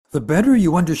The better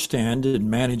you understand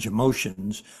and manage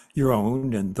emotions, your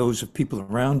own and those of people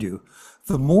around you,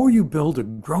 the more you build a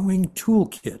growing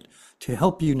toolkit to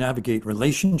help you navigate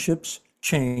relationships,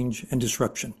 change, and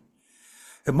disruption.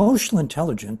 Emotional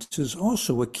intelligence is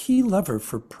also a key lever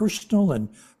for personal and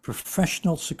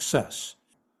professional success.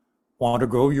 Want to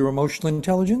grow your emotional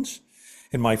intelligence?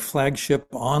 In my flagship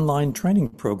online training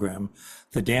program,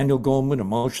 the Daniel Goleman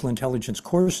Emotional Intelligence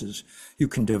courses, you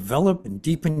can develop and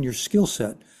deepen your skill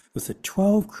set with the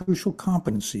 12 crucial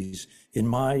competencies in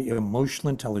my emotional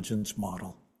intelligence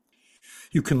model.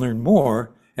 You can learn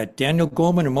more at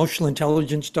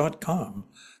danielgoleman.emotionalintelligence.com.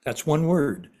 That's one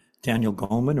word,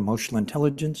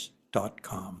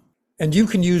 danielgoleman.emotionalintelligence.com. And you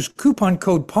can use coupon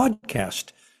code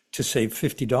PODCAST to save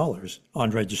 $50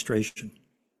 on registration.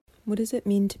 What does it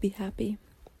mean to be happy?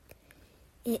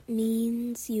 It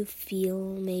means you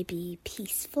feel maybe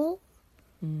peaceful.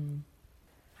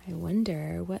 I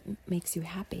wonder what makes you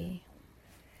happy.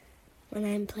 When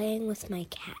I'm playing with my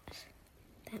cat,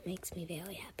 that makes me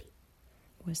very happy.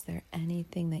 Was there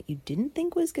anything that you didn't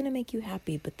think was going to make you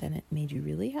happy, but then it made you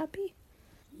really happy?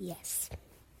 Yes.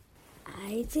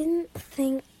 I didn't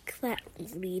think that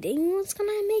reading was going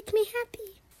to make me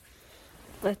happy.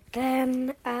 But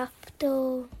then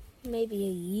after maybe a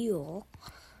year,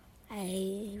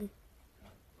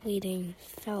 reading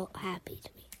felt happy to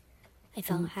me. I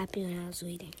felt happy when I was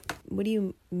reading. What do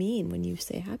you mean when you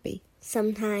say happy?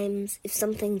 Sometimes if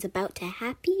something's about to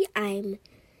happen, I'm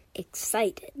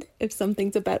excited. If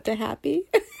something's about to happy?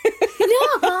 No!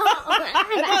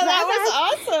 That was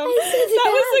awesome.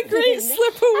 That was a great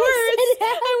slip of words.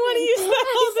 I want to use that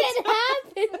all the time.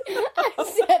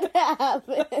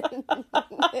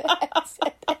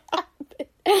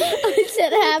 I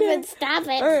said happen. Stop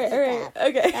it. All right.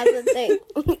 Okay. That's the thing.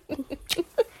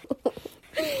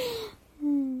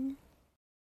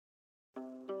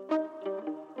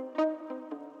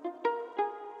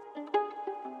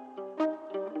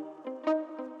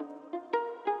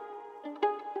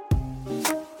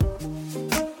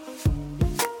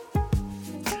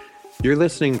 You're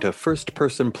listening to First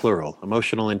Person Plural,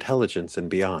 Emotional Intelligence and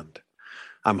Beyond.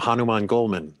 I'm Hanuman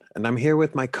Goleman, and I'm here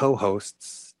with my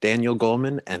co-hosts, Daniel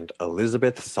Goleman and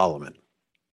Elizabeth Solomon.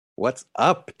 What's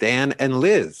up, Dan and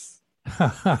Liz?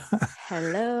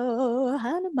 Hello,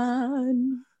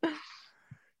 Hanuman.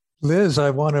 Liz,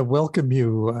 I want to welcome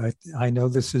you. I know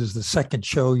this is the second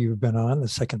show you've been on, the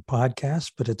second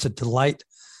podcast, but it's a delight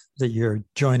that you're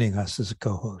joining us as a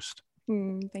co-host.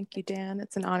 Thank you, Dan.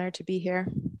 It's an honor to be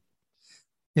here.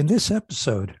 In this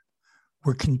episode,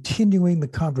 we're continuing the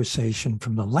conversation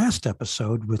from the last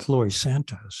episode with Laurie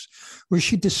Santos, where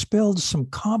she dispelled some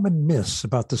common myths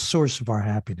about the source of our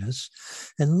happiness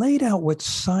and laid out what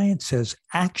science says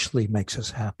actually makes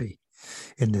us happy.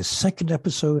 In this second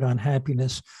episode on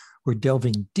happiness, we're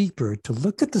delving deeper to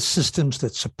look at the systems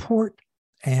that support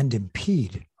and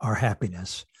impede our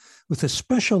happiness, with a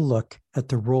special look at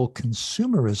the role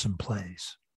consumerism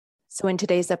plays. So in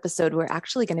today's episode, we're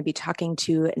actually going to be talking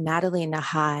to Natalie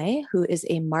Nahai, who is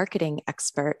a marketing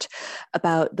expert,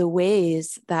 about the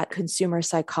ways that consumer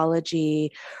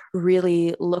psychology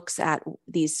really looks at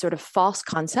these sort of false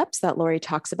concepts that Laurie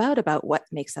talks about what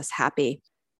makes us happy.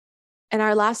 In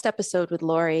our last episode with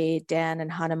Laurie, Dan, and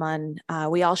Hanuman,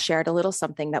 we all shared a little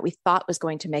something that we thought was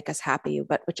going to make us happy,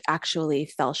 but which actually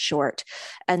fell short.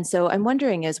 And so I'm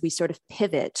wondering, as we sort of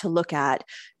pivot to look at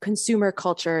consumer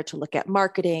culture, to look at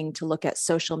marketing, to look at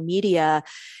social media,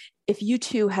 if you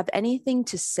two have anything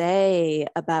to say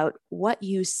about what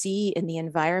you see in the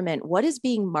environment, what is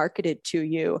being marketed to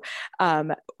you,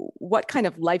 what kind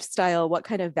of lifestyle, what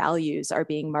kind of values are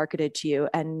being marketed to you,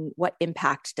 and what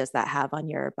impact does that have on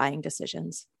your buying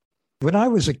decisions? When I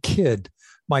was a kid,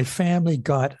 my family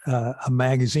got a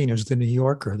magazine, it was the New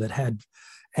Yorker, that had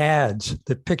ads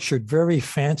that pictured very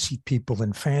fancy people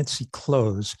in fancy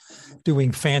clothes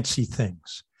doing fancy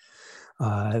things.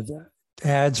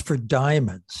 Ads for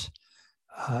diamonds,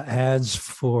 ads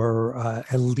for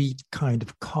elite kind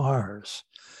of cars.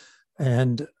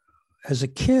 And as a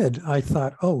kid, I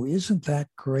thought, oh, isn't that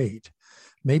great?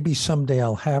 Maybe someday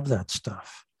I'll have that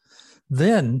stuff.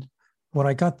 Then when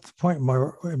I got to the point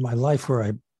in my life where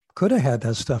I could have had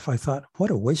that stuff, I thought,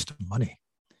 what a waste of money.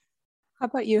 How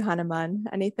about you, Hanuman?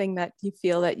 Anything that you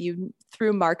feel that you,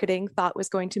 through marketing, thought was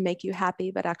going to make you happy,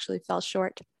 but actually fell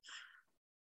short?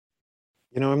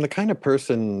 You know, I'm the kind of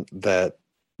person that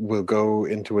will go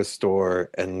into a store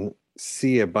and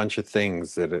see a bunch of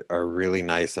things that are really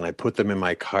nice, and I put them in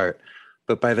my cart.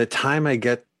 But by the time I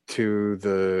get to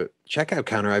the checkout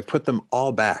counter, I put them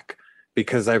all back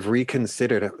because I've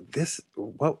reconsidered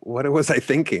what was I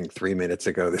thinking 3 minutes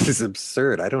ago? This is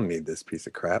absurd. I don't need this piece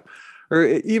of crap. or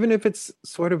even if it's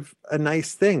sort of a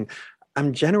nice thing,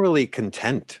 I'm generally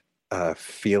content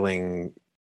feeling.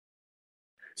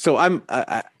 So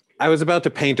I was about to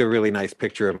paint a really nice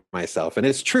picture of myself, and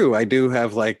it's true. I do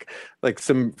have like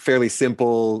some fairly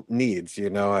simple needs.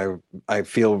 I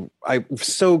feel I'm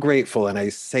so grateful, and I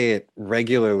say it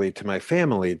regularly to my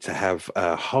family, to have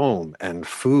a home and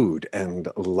food and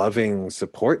loving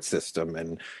support system,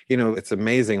 and it's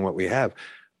amazing what we have.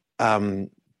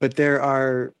 But there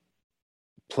are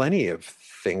plenty of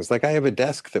things. Like, I have a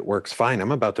desk that works fine.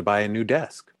 I'm about to buy a new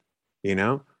desk.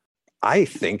 I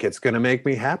think it's going to make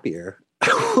me happier.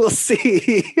 We'll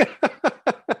see.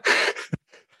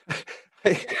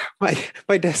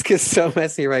 My desk is so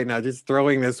messy right now. Just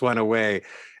throwing this one away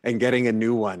and getting a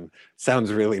new one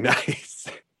sounds really nice.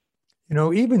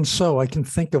 Even so, I can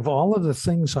think of all of the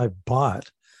things I've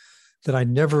bought that I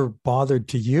never bothered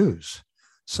to use.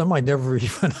 Some I never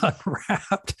even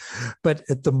unwrapped. But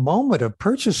at the moment of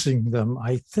purchasing them,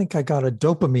 I think I got a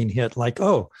dopamine hit, like,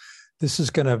 oh, this is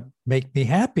going to make me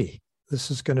happy. This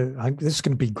is going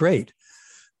to be great.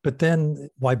 But then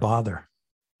why bother?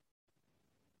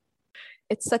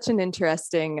 It's such an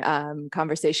interesting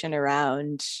conversation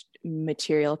around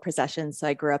material possessions. So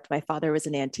I grew up, my father was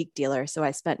an antique dealer. So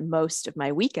I spent most of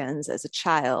my weekends as a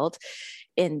child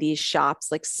in these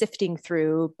shops, like sifting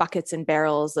through buckets and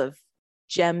barrels of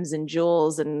gems and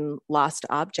jewels and lost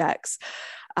objects.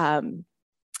 And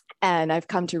I've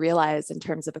come to realize, in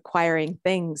terms of acquiring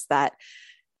things, that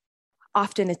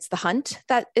often it's the hunt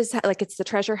that is, like, it's the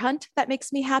treasure hunt that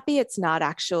makes me happy. It's not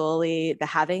actually the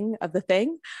having of the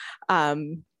thing,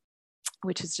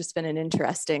 which has just been an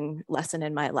interesting lesson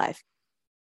in my life.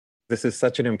 This is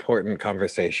such an important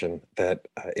conversation that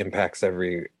impacts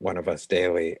every one of us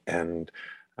daily. And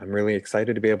I'm really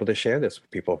excited to be able to share this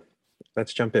with people.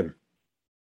 Let's jump in.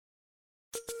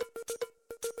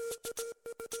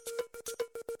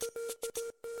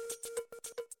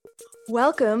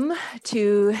 Welcome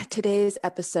to today's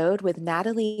episode with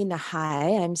Natalie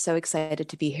Nahai. I'm so excited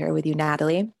to be here with you,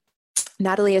 Natalie.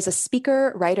 Natalie is a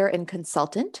speaker, writer, and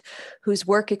consultant whose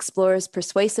work explores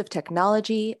persuasive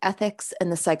technology, ethics,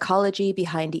 and the psychology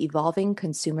behind evolving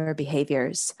consumer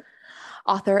behaviors.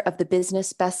 Author of the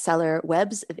business bestseller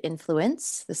Webs of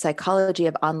Influence, The Psychology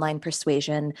of Online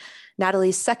Persuasion,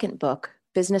 Natalie's second book,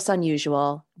 Business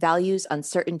Unusual, Values,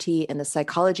 Uncertainty, and the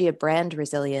Psychology of Brand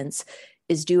Resilience,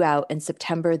 is due out in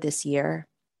September this year.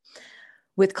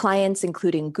 With clients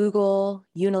including Google,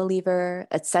 Unilever,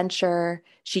 Accenture,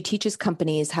 she teaches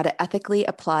companies how to ethically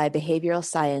apply behavioral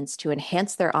science to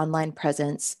enhance their online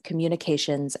presence,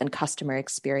 communications, and customer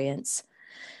experience.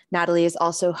 Natalie is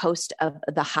also host of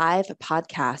the Hive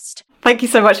podcast. Thank you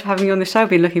so much for having me on the show. I've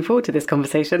been looking forward to this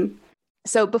conversation.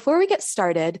 So before we get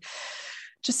started,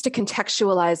 just to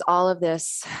contextualize all of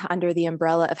this under the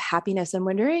umbrella of happiness, I'm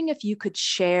wondering if you could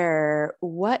share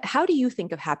how do you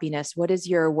think of happiness? What is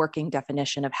your working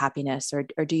definition of happiness,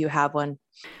 or do you have one?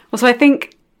 Well, so I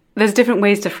think there's different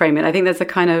ways to frame it. I think there's a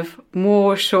kind of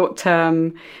more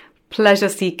short-term,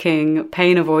 pleasure-seeking,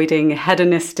 pain-avoiding,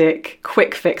 hedonistic,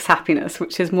 quick-fix happiness,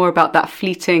 which is more about that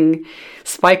fleeting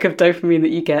spike of dopamine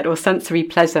that you get, or sensory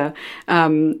pleasure,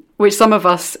 which some of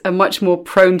us are much more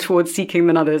prone towards seeking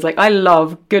than others. Like, I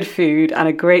love good food and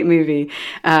a great movie.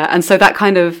 And so that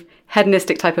kind of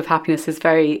hedonistic type of happiness is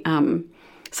very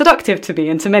seductive to me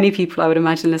and to many people, I would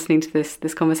imagine, listening to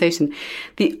this conversation.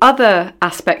 The other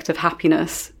aspect of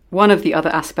happiness, one of the other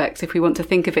aspects, if we want to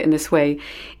think of it in this way,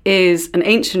 is an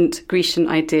ancient Grecian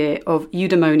idea of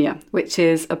eudaimonia, which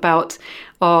is about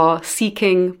our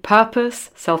seeking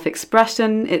purpose,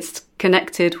 self-expression. It's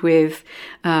connected with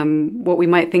what we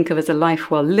might think of as a life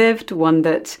well lived, one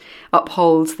that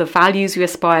upholds the values we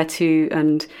aspire to,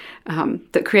 and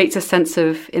that creates a sense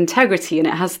of integrity. And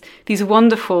it has these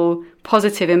wonderful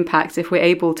positive impacts if we're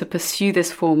able to pursue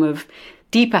this form of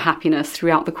deeper happiness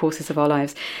throughout the courses of our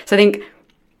lives. So I think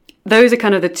those are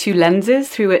kind of the two lenses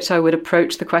through which I would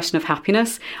approach the question of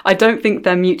happiness. I don't think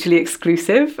they're mutually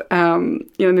exclusive. In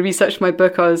the research of my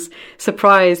book, I was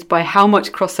surprised by how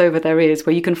much crossover there is,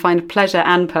 where you can find pleasure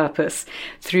and purpose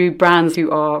through brands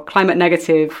who are climate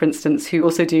negative, for instance, who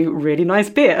also do really nice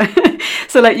beer.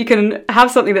 So like, you can have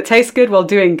something that tastes good while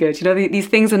doing good. These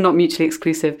things are not mutually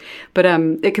exclusive, but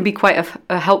it can be quite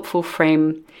a helpful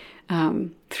frame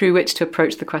through which to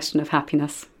approach the question of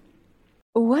happiness.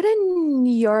 What, in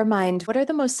your mind, what are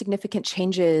the most significant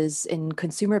changes in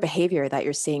consumer behavior that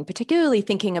you're seeing, particularly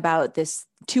thinking about this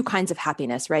two kinds of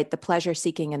happiness, right? The pleasure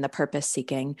seeking and the purpose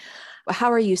seeking.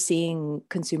 How are you seeing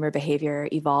consumer behavior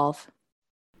evolve?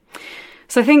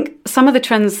 So I think some of the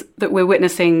trends that we're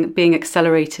witnessing being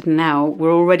accelerated now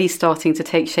were already starting to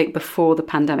take shape before the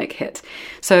pandemic hit.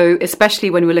 So especially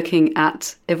when we're looking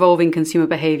at evolving consumer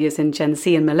behaviors in Gen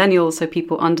Z and millennials, so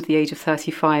people under the age of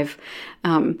 35,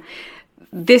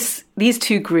 these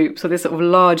two groups, or this sort of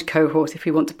large cohort, if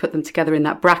we want to put them together in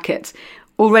that bracket,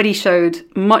 already showed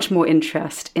much more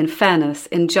interest in fairness,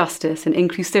 in justice, in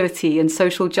inclusivity, in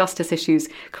social justice issues,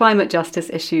 climate justice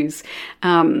issues,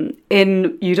 in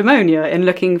eudaimonia, in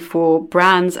looking for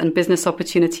brands and business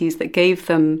opportunities that gave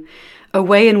them a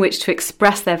way in which to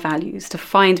express their values, to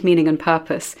find meaning and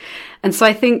purpose. And so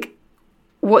I think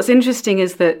what's interesting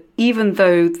is that even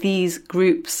though these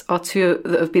groups are two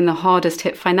that have been the hardest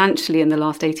hit financially in the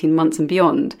last 18 months and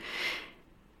beyond,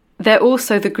 they're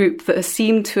also the group that has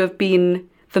seemed to have been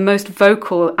the most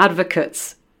vocal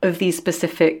advocates of these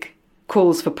specific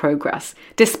calls for progress,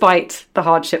 despite the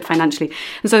hardship financially.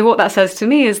 And so what that says to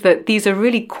me is that these are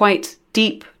really quite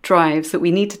deep drives that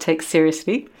we need to take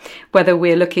seriously, whether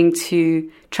we're looking to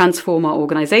transform our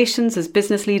organizations as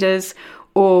business leaders,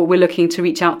 or we're looking to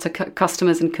reach out to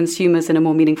customers and consumers in a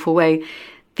more meaningful way.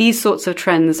 These sorts of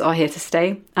trends are here to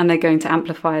stay, and they're going to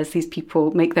amplify as these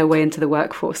people make their way into the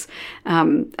workforce.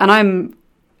 And I'm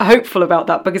hopeful about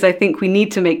that, because I think we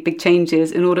need to make big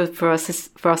changes in order for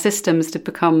our systems to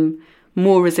become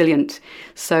more resilient.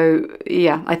 So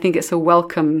yeah, I think it's a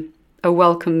welcome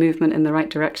movement in the right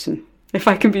direction, if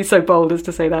I can be so bold as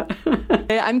to say that.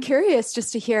 I'm curious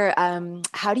just to hear,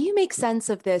 how do you make sense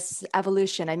of this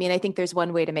evolution? I mean, I think there's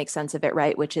one way to make sense of it,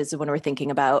 right? Which is when we're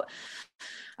thinking about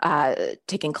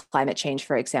taking climate change,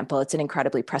 for example. It's an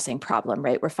incredibly pressing problem,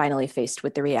 right? We're finally faced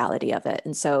with the reality of it.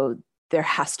 And so there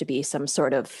has to be some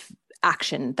sort of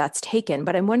action that's taken.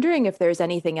 But I'm wondering if there's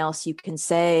anything else you can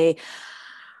say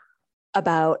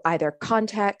about either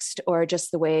context or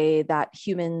just the way that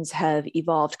humans have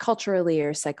evolved culturally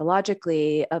or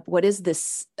psychologically of what is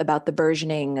this about the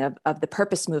burgeoning of the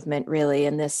purpose movement, really,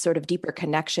 and this sort of deeper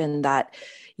connection that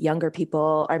younger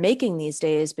people are making these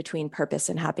days between purpose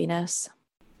and happiness?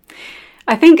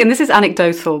 I think, and this is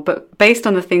anecdotal, but based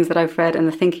on the things that I've read and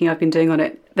the thinking I've been doing on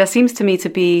it, there seems to me to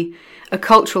be a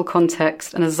cultural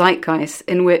context and a zeitgeist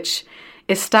in which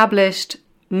established,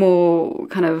 more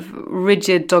kind of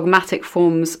rigid, dogmatic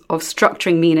forms of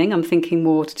structuring meaning, I'm thinking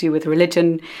more to do with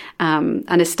religion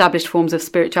and established forms of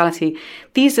spirituality,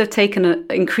 these have taken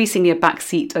increasingly a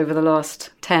backseat over the last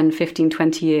 10, 15,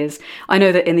 20 years. I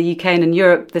know that in the UK and in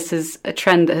Europe, this is a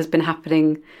trend that has been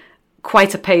happening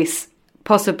quite a pace,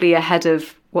 possibly ahead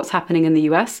of what's happening in the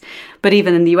US. But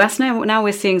even in the US now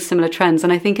we're seeing similar trends.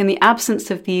 And I think in the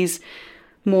absence of these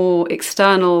more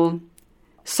external,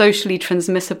 socially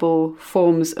transmissible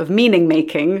forms of meaning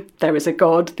making, there is a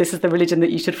God, this is the religion that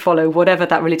you should follow, whatever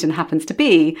that religion happens to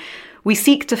be, we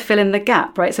seek to fill in the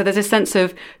gap, right? So there's a sense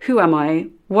of, who am I?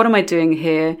 What am I doing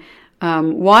here?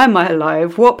 Why am I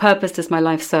alive? What purpose does my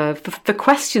life serve? The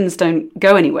questions don't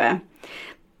go anywhere.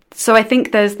 So I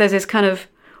think there's this kind of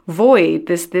void,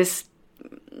 this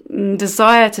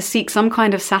desire to seek some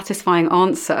kind of satisfying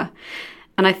answer.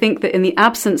 And I think that in the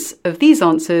absence of these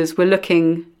answers, we're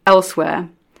looking elsewhere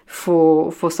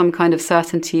for some kind of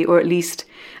certainty, or at least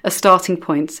a starting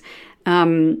point.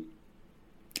 And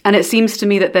it seems to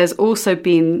me that there's also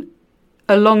been,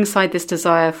 alongside this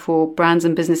desire for brands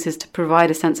and businesses to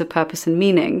provide a sense of purpose and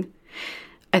meaning,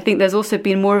 I think there's also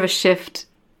been more of a shift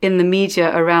in the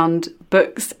media around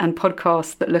books and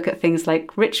podcasts that look at things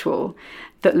like ritual,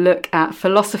 that look at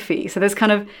philosophy. So there's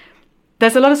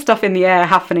a lot of stuff in the air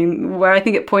happening where I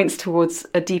think it points towards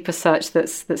a deeper search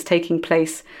that's taking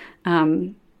place.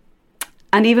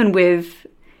 And even with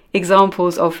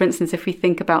examples of, for instance, if we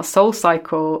think about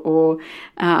SoulCycle or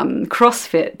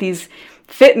CrossFit, these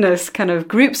fitness kind of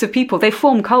groups of people, they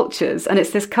form cultures, and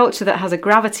it's this culture that has a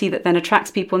gravity that then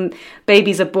attracts people, and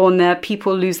babies are born there,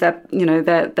 people lose their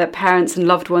parents and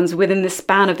loved ones within the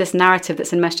span of this narrative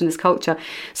that's enmeshed in this culture.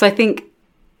 So I think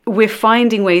we're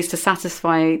finding ways to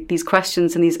satisfy these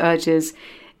questions and these urges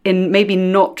in maybe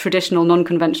not traditional,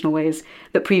 non-conventional ways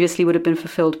that previously would have been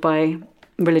fulfilled by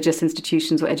religious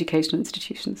institutions or educational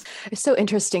institutions. It's so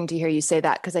interesting to hear you say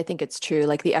that, because I think it's true.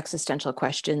 Like, the existential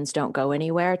questions don't go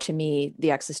anywhere. To me,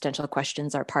 the existential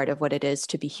questions are part of what it is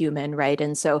to be human, right?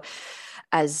 And so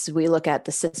as we look at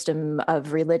the system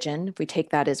of religion, if we take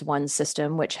that as one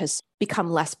system, which has become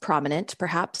less prominent,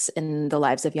 perhaps, in the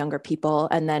lives of younger people,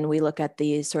 and then we look at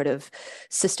the sort of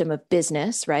system of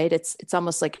business, right? It's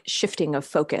almost like shifting of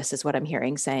focus is what I'm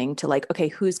hearing, saying to like, okay,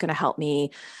 who's going to help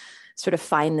me sort of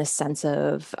find this sense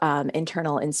of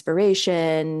internal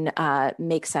inspiration,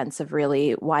 make sense of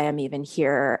really why I'm even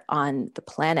here on the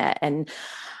planet. And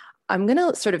I'm going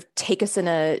to sort of take us in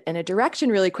a direction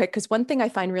really quick, because one thing I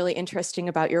find really interesting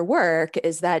about your work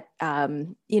is that,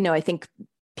 I think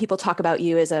people talk about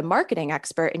you as a marketing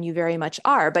expert, and you very much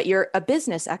are, but you're a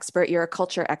business expert, you're a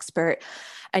culture expert,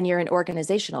 and you're an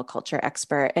organizational culture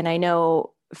expert. And I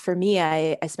know for me,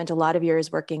 I spent a lot of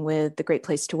years working with the Great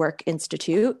Place to Work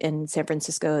Institute in San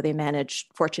Francisco. They manage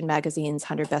Fortune magazine's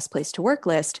 100 Best Place to Work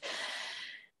list.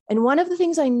 And one of the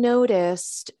things I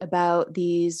noticed about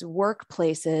these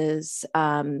workplaces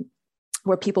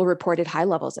where people reported high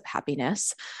levels of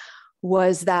happiness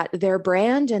was that their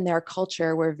brand and their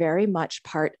culture were very much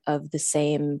part of the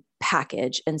same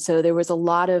package. And so there was a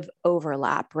lot of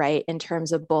overlap, right, in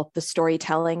terms of both the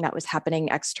storytelling that was happening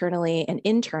externally and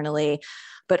internally,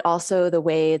 but also the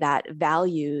way that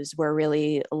values were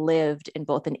really lived in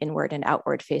both an inward and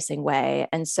outward facing way.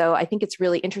 And so I think it's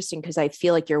really interesting because I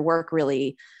feel like your work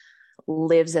really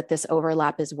lives at this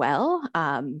overlap as well.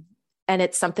 And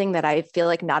it's something that I feel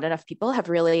like not enough people have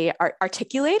really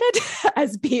articulated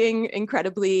as being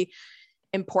incredibly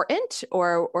important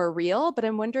or real. But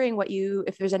I'm wondering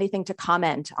if there's anything to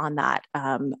comment on that,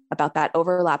 about that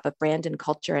overlap of brand and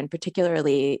culture, and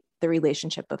particularly the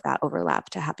relationship of that overlap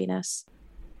to happiness.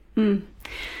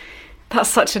 That's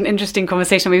such an interesting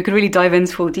conversation. I mean, we could really dive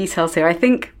into all the details here. I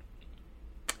think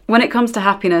when it comes to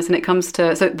happiness and it comes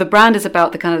to, so the brand is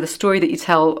about the kind of the story that you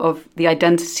tell of the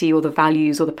identity or the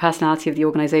values or the personality of the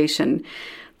organization.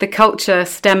 The culture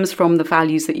stems from the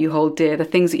values that you hold dear, the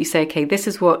things that you say, okay, this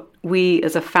is what we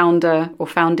as a founder or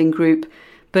founding group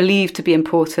believe to be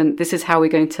important. This is how we're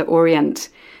going to orient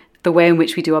the way in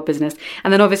which we do our business.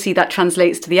 And then obviously that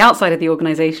translates to the outside of the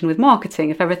organization with marketing.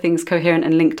 If everything's coherent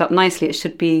and linked up nicely, it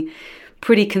should be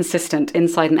pretty consistent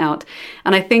inside and out.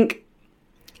 And I think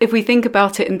if we think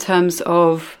about it in terms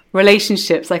of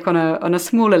relationships, like on a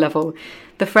smaller level,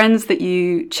 the friends that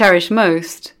you cherish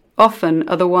most often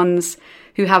are the ones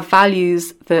who have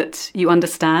values that you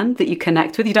understand, that you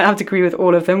connect with. You don't have to agree with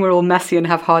all of them. We're all messy and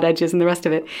have hard edges and the rest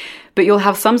of it. But you'll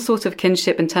have some sort of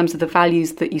kinship in terms of the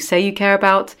values that you say you care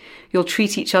about. You'll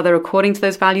treat each other according to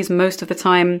those values most of the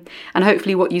time. And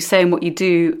hopefully what you say and what you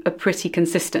do are pretty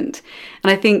consistent.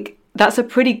 And I think that's a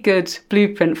pretty good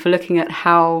blueprint for looking at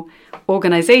how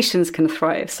organizations can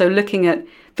thrive. So looking at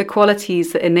the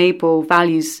qualities that enable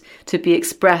values to be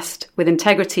expressed with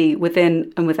integrity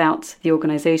within and without the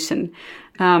organization.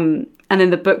 And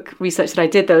in the book research that I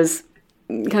did, there was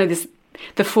kind of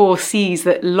the 4 C's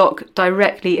that lock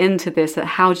directly into this, that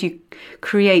how do you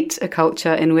create a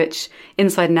culture in which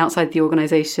inside and outside the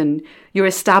organization, you're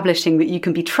establishing that you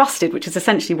can be trusted, which is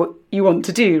essentially what you want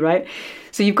to do, right?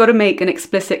 So you've got to make an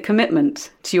explicit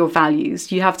commitment to your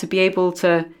values. You have to be able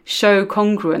to show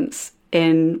congruence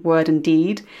in word and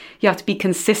deed. You have to be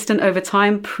consistent over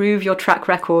time, prove your track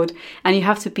record, and you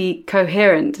have to be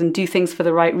coherent and do things for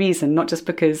the right reason, not just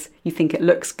because you think it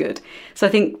looks good. So I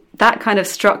think that kind of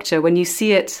structure, when you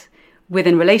see it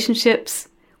within relationships,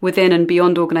 within and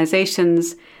beyond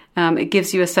organizations, it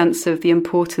gives you a sense of the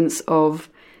importance of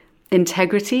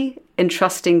integrity in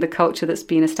trusting the culture that's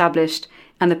been established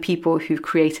and the people who've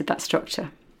created that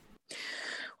structure.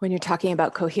 When you're talking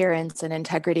about coherence and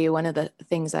integrity, one of the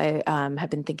things I have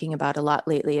been thinking about a lot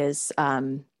lately is,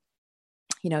 Dan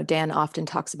often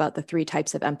talks about the 3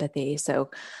 types of empathy. So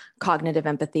cognitive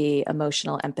empathy,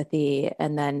 emotional empathy,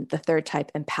 and then the third type,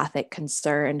 empathic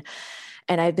concern.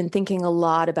 And I've been thinking a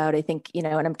lot about, I think, and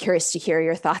I'm curious to hear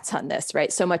your thoughts on this,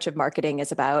 right? So much of marketing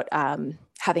is about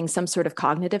having some sort of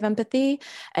cognitive empathy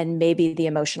and maybe the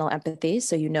emotional empathy.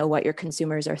 So you know what your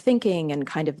consumers are thinking and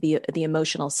kind of the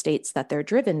emotional states that they're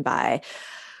driven by.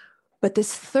 But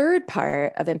this third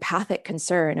part of empathic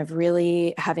concern, of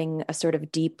really having a sort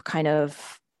of deep kind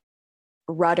of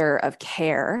rudder of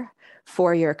care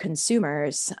for your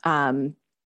consumers,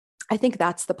 I think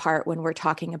that's the part when we're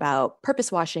talking about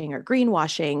purpose washing or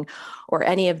greenwashing or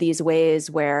any of these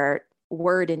ways where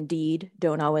word and deed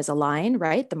don't always align,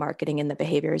 right? The marketing and the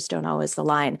behaviors don't always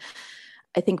align.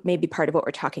 I think maybe part of what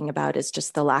we're talking about is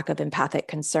just the lack of empathic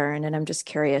concern. And I'm just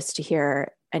curious to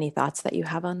hear any thoughts that you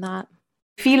have on that.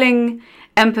 Feeling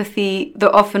empathy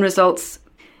that often results,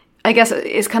 I guess,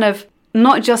 is kind of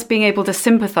not just being able to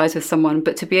sympathize with someone,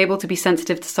 but to be able to be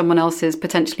sensitive to someone else's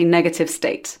potentially negative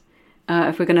state.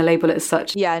 If we're going to label it as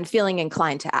such. Yeah, and feeling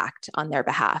inclined to act on their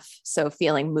behalf. So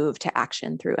feeling moved to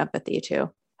action through empathy too.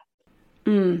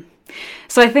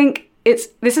 So I think this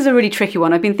is a really tricky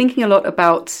one. I've been thinking a lot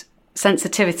about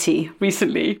sensitivity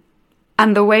recently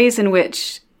and the ways in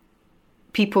which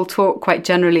people talk quite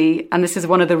generally, and this is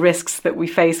one of the risks that we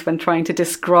face when trying to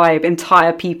describe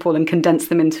entire people and condense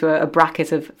them into a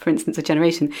bracket of, for instance, a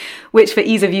generation, which for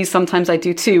ease of use sometimes I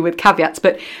do too, with caveats.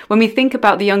 But when we think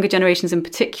about the younger generations in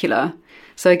particular,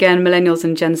 so again, millennials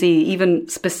and Gen Z, even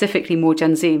specifically more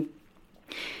Gen Z,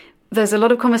 there's a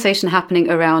lot of conversation happening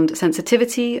around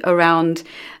sensitivity, around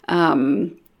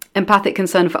empathic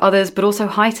concern for others, but also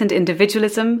heightened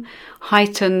individualism,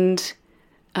 heightened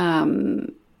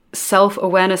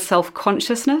self-awareness,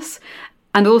 self-consciousness,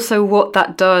 and also what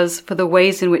that does for the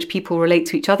ways in which people relate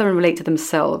to each other and relate to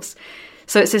themselves.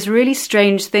 So it's this really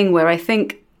strange thing where I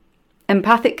think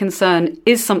empathic concern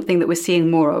is something that we're seeing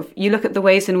more of. You look at the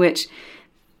ways in which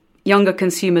younger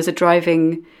consumers are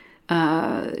driving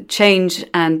change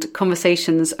and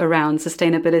conversations around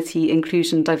sustainability,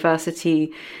 inclusion,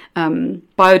 diversity,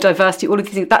 biodiversity, all of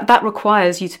these things. That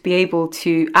requires you to be able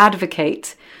to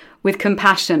advocate with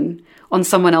compassion on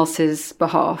someone else's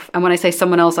behalf. And when I say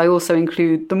someone else, I also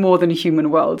include the more than human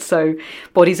world. So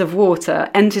bodies of water,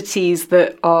 entities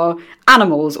that are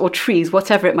animals or trees,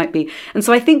 whatever it might be. And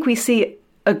so I think we see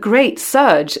a great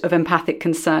surge of empathic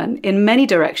concern in many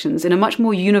directions, in a much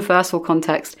more universal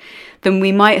context than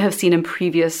we might have seen in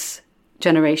previous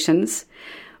generations.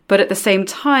 But at the same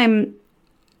time,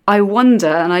 I wonder,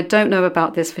 and I don't know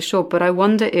about this for sure, but I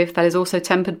wonder if that is also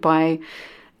tempered by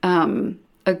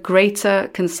a greater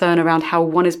concern around how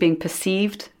one is being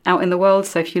perceived out in the world.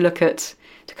 So if you look at,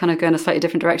 to kind of go in a slightly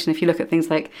different direction, if you look at things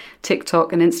like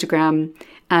TikTok and Instagram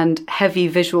and heavy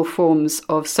visual forms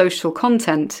of social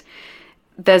content,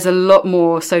 there's a lot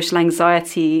more social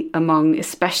anxiety among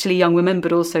especially young women,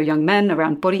 but also young men,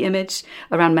 around body image,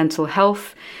 around mental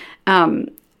health.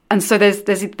 And so there's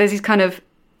these kind of,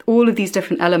 all of these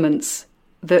different elements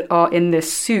that are in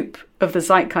this soup of the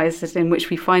zeitgeist in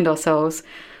which we find ourselves,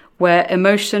 where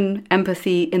emotion,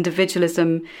 empathy,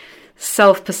 individualism,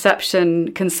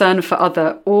 self-perception, concern for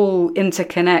other all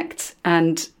interconnect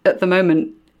and at the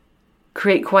moment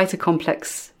create quite a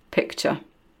complex picture.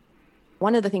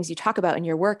 One of the things you talk about in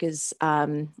your work is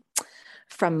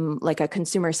from like a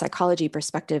consumer psychology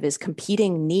perspective is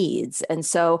competing needs. And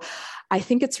so I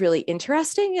think it's really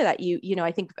interesting that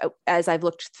I think as I've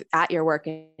looked at your work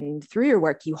and through your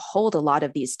work, you hold a lot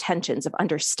of these tensions of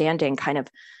understanding kind of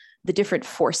the different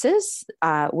forces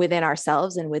within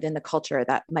ourselves and within the culture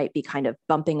that might be kind of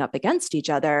bumping up against each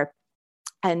other.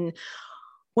 And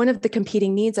one of the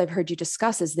competing needs I've heard you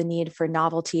discuss is the need for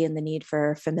novelty and the need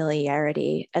for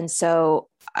familiarity. And so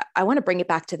I want to bring it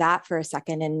back to that for a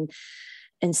second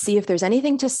and see if there's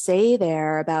anything to say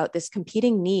there about this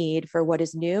competing need for what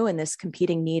is new and this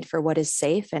competing need for what is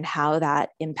safe and how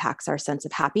that impacts our sense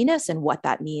of happiness and what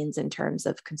that means in terms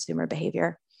of consumer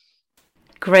behavior.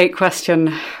 Great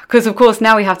question. Because, of course,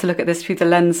 now we have to look at this through the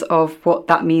lens of what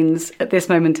that means at this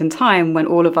moment in time when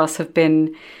all of us have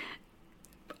been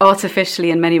artificially,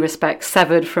 in many respects,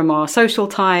 severed from our social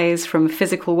ties, from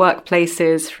physical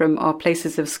workplaces, from our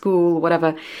places of school,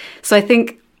 whatever. So I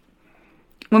think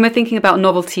when we're thinking about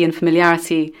novelty and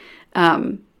familiarity,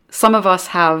 some of us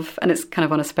have, and it's kind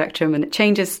of on a spectrum and it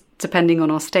changes depending on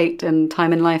our state and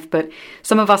time in life, but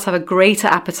some of us have a greater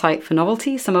appetite for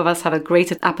novelty. Some of us have a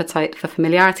greater appetite for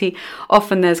familiarity.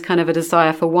 Often there's kind of a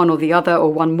desire for one or the other,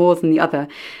 or one more than the other.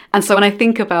 And so when I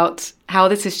think about how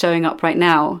this is showing up right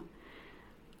now,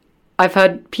 I've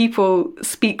heard people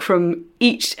speak from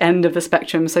each end of the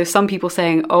spectrum. So some people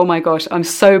saying, oh my gosh, I'm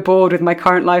so bored with my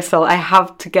current lifestyle. I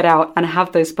have to get out and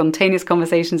have those spontaneous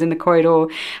conversations in the corridor,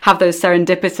 have those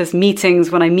serendipitous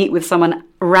meetings when I meet with someone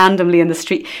randomly in the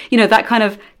street. You know, that kind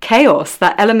of chaos,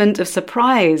 that element of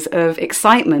surprise, of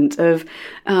excitement, of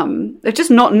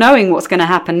just not knowing what's going to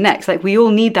happen next. Like we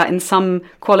all need that in some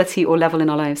quality or level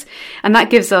in our lives. And that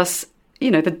gives us,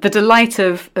 you know, the delight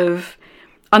of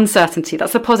uncertainty.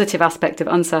 That's a positive aspect of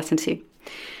uncertainty.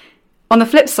 On the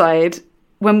flip side,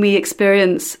 when we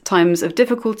experience times of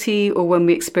difficulty or when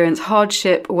we experience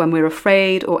hardship or when we're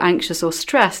afraid or anxious or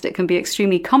stressed, it can be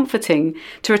extremely comforting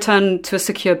to return to a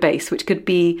secure base, which could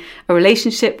be a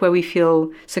relationship where we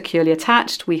feel securely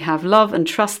attached, we have love and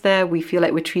trust there, we feel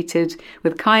like we're treated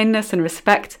with kindness and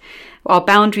respect, our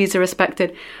boundaries are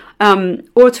respected,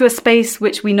 or to a space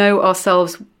which we know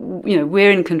ourselves, you know,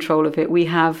 we're in control of it. We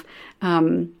have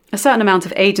a certain amount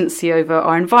of agency over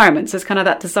our environments. There's kind of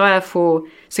that desire for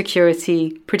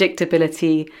security,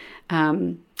 predictability,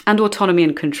 and autonomy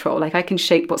and control. Like I can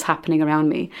shape what's happening around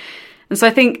me. And so I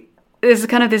think there's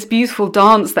kind of this beautiful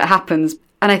dance that happens.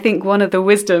 And I think one of the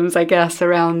wisdoms, I guess,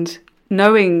 around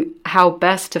knowing how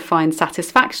best to find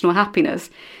satisfaction or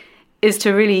happiness is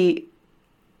to really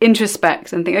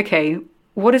introspect and think, okay,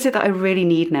 what is it that I really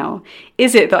need now?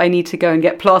 Is it that I need to go and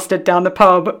get plastered down the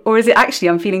pub? Or is it actually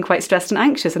I'm feeling quite stressed and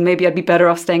anxious and maybe I'd be better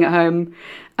off staying at home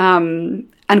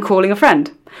and calling a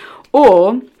friend?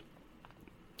 Or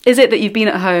is it that you've been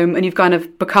at home and you've kind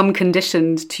of become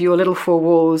conditioned to your little four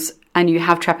walls and you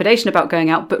have trepidation about going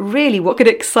out, but really what could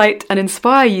excite and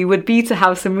inspire you would be to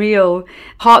have some real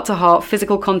heart-to-heart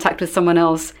physical contact with someone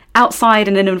else outside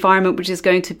in an environment which is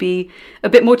going to be a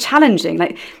bit more challenging.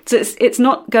 So it's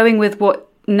not going with what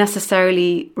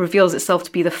necessarily reveals itself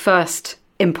to be the first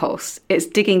impulse. It's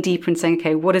digging deeper and saying,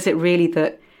 okay, what is it really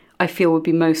that I feel would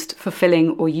be most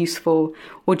fulfilling or useful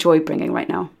or joy-bringing right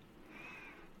now?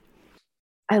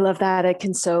 I love that. I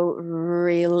can so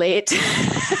relate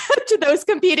to those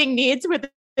competing needs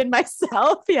within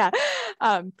myself. Yeah.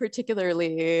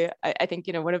 Particularly, I think,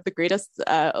 one of the greatest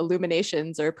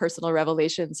illuminations or personal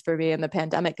revelations for me in the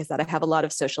pandemic is that I have a lot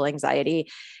of social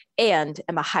anxiety and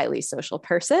am a highly social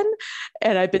person.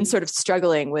 And I've been sort of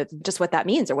struggling with just what that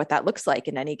means or what that looks like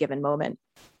in any given moment.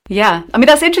 Yeah. I mean,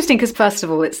 that's interesting because first of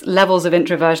all, it's levels of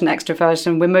introversion,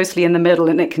 extroversion. We're mostly in the middle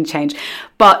and it can change.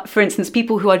 But for instance,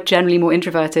 people who are generally more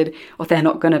introverted, or they're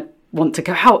not going to want to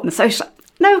go out and social.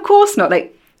 No, of course not.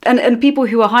 And people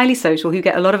who are highly social, who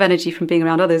get a lot of energy from being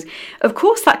around others, of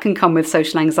course that can come with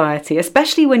social anxiety,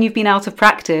 especially when you've been out of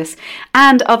practice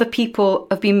and other people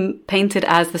have been painted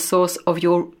as the source of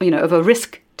of a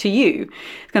risk to you.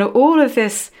 Kind of all of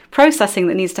this processing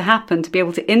that needs to happen to be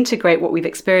able to integrate what we've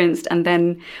experienced and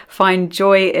then find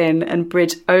joy in and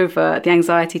bridge over the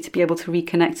anxiety to be able to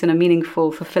reconnect in a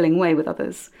meaningful, fulfilling way with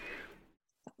others.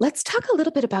 Let's talk a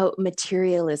little bit about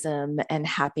materialism and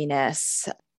happiness.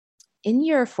 In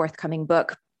your forthcoming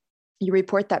book, you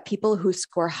report that people who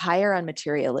score higher on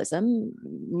materialism,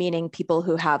 meaning people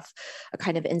who have a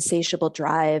kind of insatiable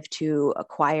drive to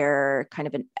acquire kind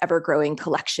of an ever-growing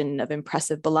collection of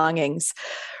impressive belongings,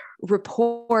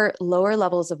 report lower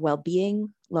levels of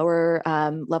well-being, lower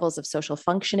levels of social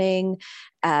functioning.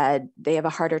 They have a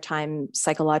harder time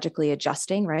psychologically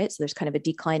adjusting, right? So there's kind of a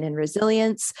decline in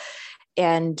resilience.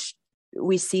 And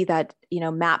we see that,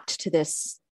 mapped to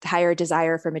this higher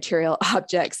desire for material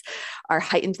objects are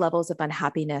heightened levels of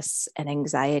unhappiness and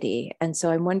anxiety. And so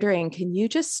I'm wondering, can you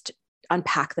just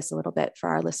unpack this a little bit for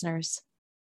our listeners?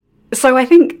 So I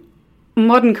think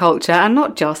modern culture, and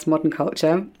not just modern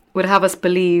culture, would have us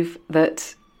believe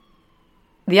that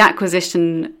the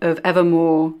acquisition of ever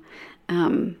more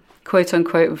quote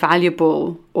unquote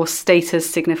valuable or status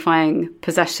signifying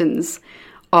possessions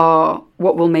are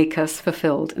what will make us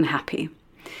fulfilled and happy.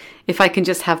 If I can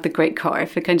just have the great car,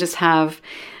 if I can just have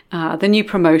the new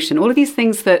promotion, all of these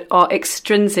things that are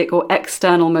extrinsic or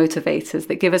external motivators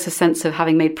that give us a sense of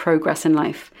having made progress in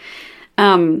life.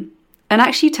 And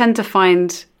actually tend to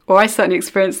find, or I certainly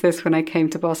experienced this when I came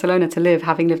to Barcelona to live,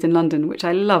 having lived in London, which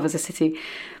I love as a city.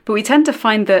 But we tend to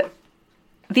find that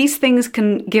these things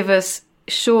can give us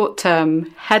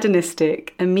short-term,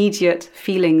 hedonistic, immediate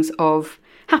feelings of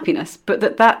happiness, but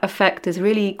that effect is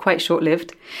really quite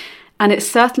short-lived. And it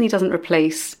certainly doesn't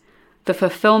replace the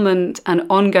fulfillment and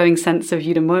ongoing sense of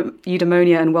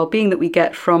eudaimonia and well-being that we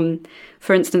get from,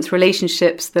 for instance,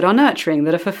 relationships that are nurturing,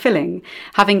 that are fulfilling,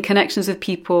 having connections with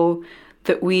people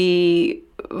that we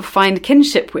find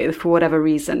kinship with for whatever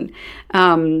reason,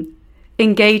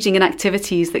 engaging in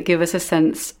activities that give us a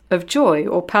sense of joy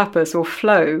or purpose or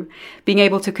flow, being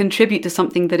able to contribute to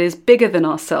something that is bigger than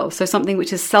ourselves, so something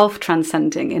which is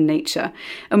self-transcending in nature.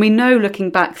 And we know,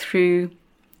 looking back through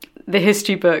the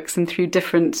history books and through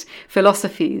different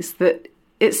philosophies, that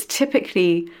it's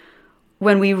typically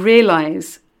when we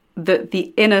realize that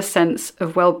the inner sense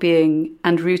of well-being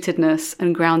and rootedness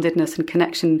and groundedness and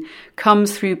connection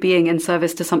comes through being in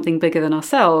service to something bigger than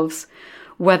ourselves,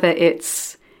 whether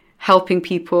it's helping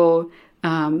people,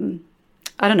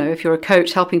 I don't know, if you're a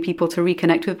coach, helping people to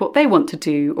reconnect with what they want to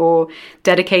do, or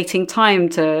dedicating time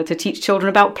to teach children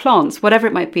about plants, whatever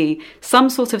it might be, some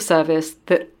sort of service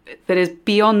that is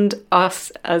beyond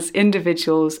us as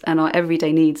individuals and our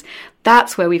everyday needs.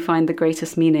 That's where we find the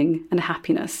greatest meaning and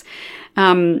happiness.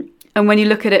 And when you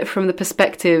look at it from the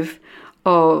perspective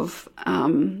of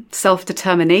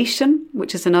self-determination,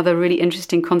 which is another really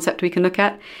interesting concept we can look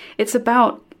at, it's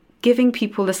about giving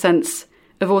people a sense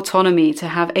of autonomy, to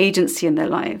have agency in their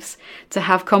lives, to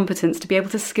have competence, to be able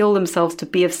to skill themselves to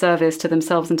be of service to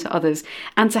themselves and to others,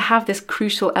 and to have this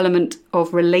crucial element of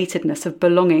relatedness, of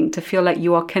belonging, to feel like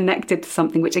you are connected to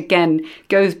something which, again,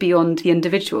 goes beyond the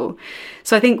individual.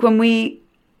 So I think when we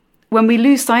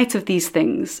lose sight of these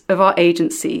things, of our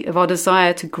agency, of our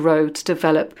desire to grow, to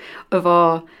develop, of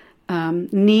our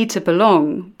need to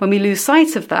belong, when we lose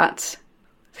sight of that,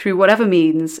 through whatever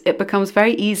means, it becomes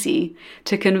very easy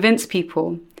to convince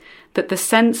people that the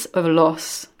sense of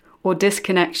loss or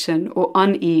disconnection or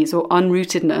unease or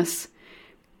unrootedness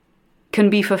can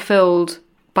be fulfilled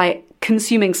by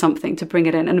consuming something to bring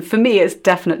it in. And for me, it's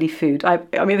definitely food. I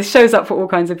mean, this shows up for all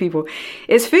kinds of people.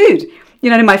 It's food. You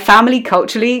know, in my family,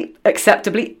 culturally,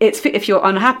 acceptably, it's if you're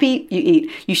unhappy, you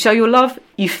eat. You show your love,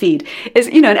 you feed. It's,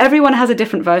 you know, and everyone has a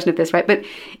different version of this, right? But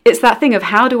it's that thing of,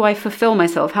 how do I fulfill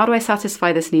myself? How do I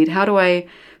satisfy this need? How do I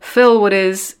fill what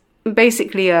is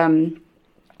basically,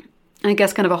 I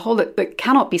guess, kind of a hole that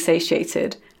cannot be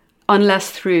satiated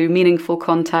unless through meaningful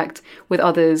contact with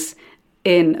others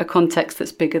in a context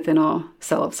that's bigger than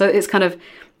ourselves. So it's kind of,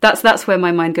 that's where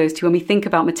my mind goes to when we think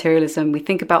about materialism, we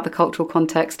think about the cultural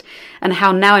context, and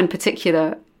how now in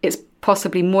particular it's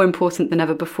possibly more important than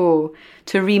ever before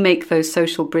to remake those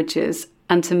social bridges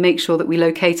and to make sure that we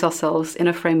locate ourselves in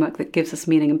a framework that gives us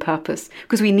meaning and purpose,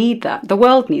 because we need that. The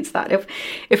world needs that.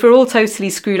 If we're all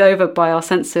totally screwed over by our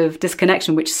sense of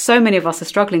disconnection, which so many of us are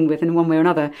struggling with in one way or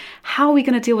another, how are we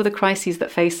going to deal with the crises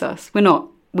that face us? We're not.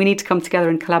 We need to come together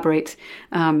and collaborate.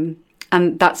 And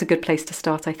that's a good place to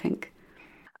start, I think.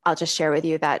 I'll just share with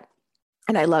you that,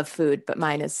 and I love food, but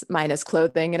mine is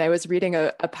clothing. And I was reading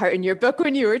a part in your book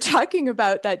when you were talking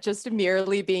about that just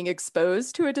merely being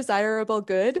exposed to a desirable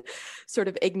good sort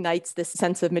of ignites this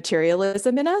sense of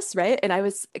materialism in us, right? And I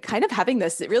was kind of having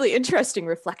this really interesting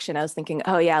reflection. I was thinking,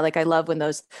 oh yeah, like I love when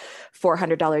those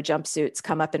 $400 jumpsuits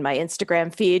come up in my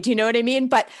Instagram feed. You know what I mean?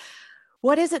 But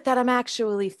what is it that I'm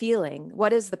actually feeling?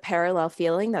 What is the parallel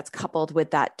feeling that's coupled with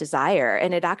that desire?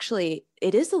 And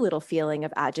it is a little feeling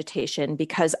of agitation,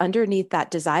 because underneath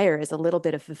that desire is a little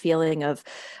bit of a feeling of,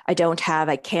 I don't have,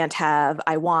 I can't have,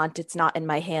 I want, it's not in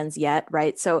my hands yet,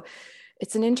 right? So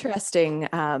it's an interesting,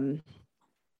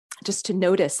 just to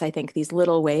notice, I think, these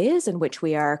little ways in which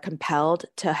we are compelled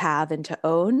to have and to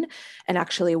own, and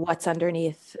actually what's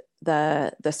underneath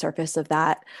the surface of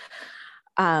that.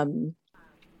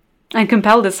 And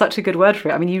compelled is such a good word for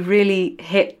it. I mean, you really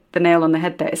hit the nail on the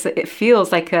head there. It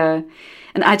feels like an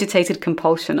agitated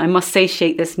compulsion. I must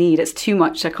satiate this need. It's too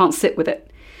much. I can't sit with it.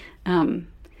 And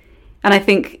I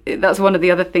think that's one of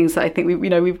the other things that I think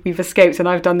we've escaped, and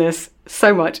I've done this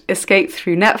so much, escaped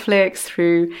through Netflix,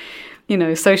 through,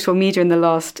 social media in the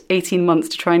last 18 months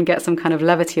to try and get some kind of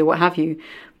levity or what have you.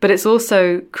 But it's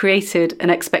also created an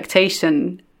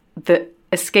expectation that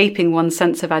escaping one's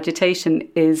sense of agitation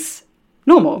is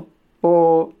normal,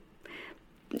 or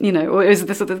or is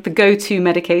the sort of the go-to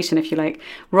medication, if you like,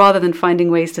 rather than finding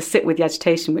ways to sit with the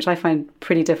agitation, which I find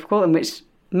pretty difficult, and which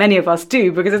many of us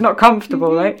do because it's not comfortable,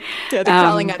 mm-hmm. right? Yeah, the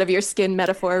crawling out of your skin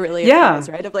metaphor really applies,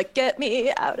 right? Of like, get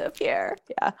me out of here.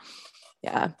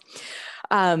 Yeah.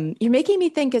 You're making me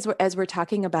think as we're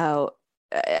talking about,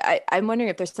 I'm wondering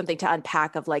if there's something to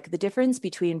unpack of like the difference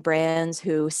between brands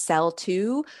who sell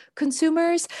to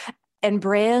consumers and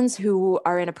brands who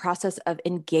are in a process of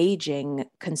engaging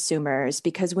consumers.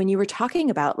 Because when you were talking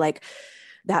about like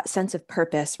that sense of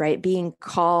purpose, right, being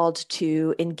called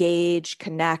to engage,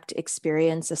 connect,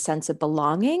 experience a sense of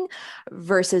belonging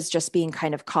versus just being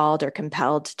kind of called or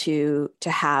compelled to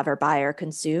have or buy or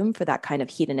consume for that kind of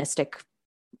hedonistic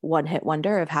one-hit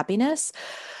wonder of happiness,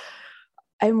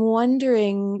 I'm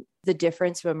wondering the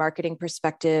difference from a marketing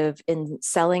perspective in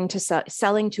selling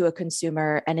to a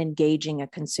consumer and engaging a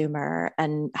consumer,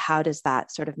 and how does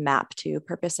that sort of map to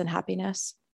purpose and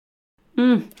happiness?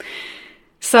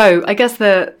 So I guess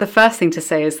the first thing to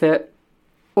say is that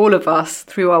all of us,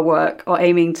 through our work, are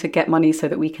aiming to get money so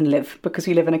that we can live, because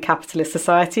we live in a capitalist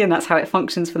society and that's how it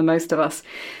functions for the most of us.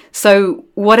 So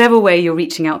whatever way you're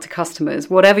reaching out to customers,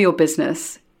 whatever your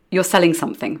business, you're selling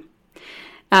something.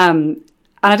 And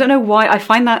I don't know why I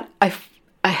find that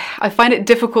I find it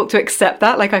difficult to accept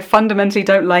that. Like, I fundamentally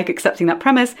don't like accepting that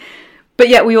premise, but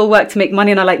yet we all work to make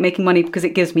money, and I like making money because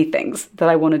it gives me things that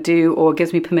I want to do or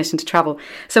gives me permission to travel.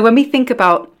 So when we think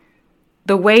about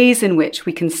the ways in which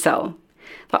we can sell,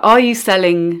 are you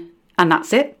selling and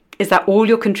that's it? Is that all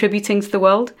you're contributing to the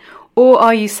world? Or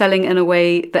are you selling in a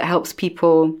way that helps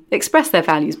people express their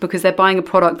values because they're buying a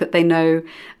product that they know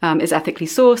is ethically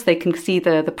sourced? They can see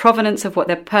the provenance of what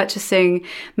they're purchasing.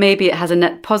 Maybe it has a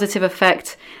net positive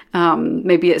effect.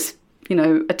 Maybe it's,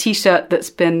 a T-shirt that's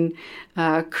been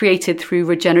created through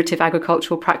regenerative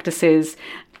agricultural practices,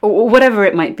 or whatever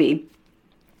it might be.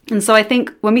 And so I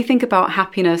think when we think about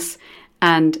happiness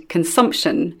and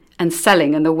consumption and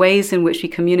selling and the ways in which we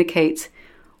communicate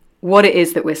what it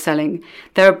is that we're selling,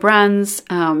 there are brands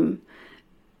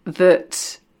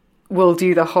that will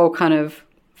do the whole kind of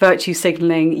virtue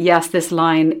signaling. Yes, this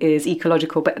line is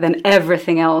ecological, but then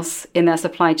everything else in their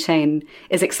supply chain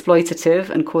is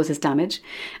exploitative and causes damage.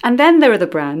 And then there are the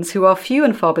brands who are few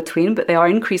and far between, but they are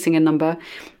increasing in number,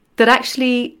 that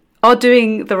actually are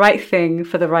doing the right thing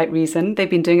for the right reason. They've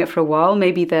been doing it for a while.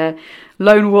 Maybe they're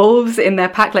lone wolves in their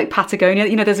pack, like Patagonia.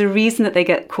 You know, there's a reason that they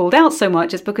get called out so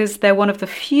much. It's because they're one of the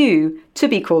few to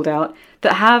be called out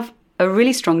that have a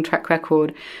really strong track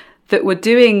record, that were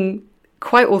doing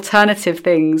quite alternative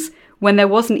things when there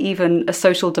wasn't even a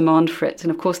social demand for it.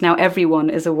 And of course, now everyone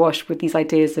is awash with these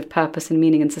ideas of purpose and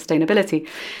meaning and sustainability.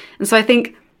 And so I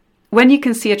think when you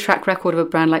can see a track record of a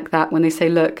brand like that, when they say,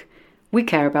 look, we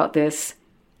care about this.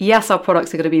 Yes, our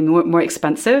products are going to be more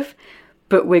expensive,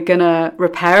 but we're going to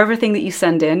repair everything that you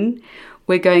send in.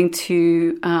 We're going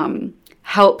to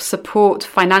help support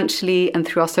financially and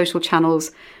through our social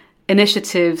channels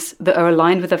initiatives that are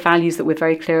aligned with the values that we're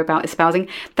very clear about espousing.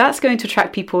 That's going to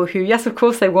attract people who, yes, of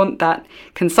course, they want that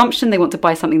consumption. They want to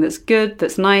buy something that's good,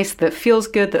 that's nice, that feels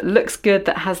good, that looks good,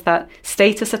 that has that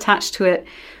status attached to it.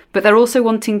 But they're also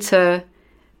wanting to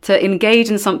engage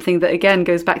in something that, again,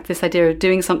 goes back to this idea of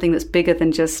doing something that's bigger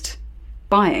than just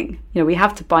buying. You know, we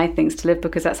have to buy things to live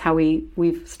because that's how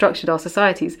we've structured our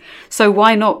societies. So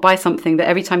why not buy something that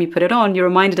every time you put it on, you're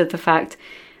reminded of the fact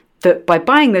that by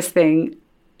buying this thing,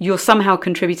 you're somehow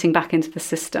contributing back into the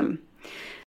system.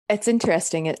 It's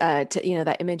interesting,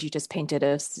 that image you just painted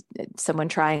of someone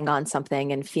trying on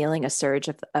something and feeling a surge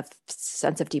of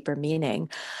sense of deeper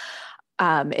meaning.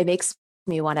 It makes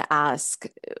me want to ask,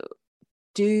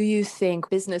 do you think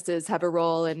businesses have a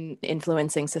role in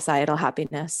influencing societal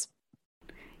happiness?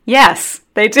 Yes,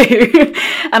 they do.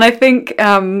 And I think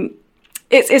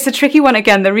it's a tricky one.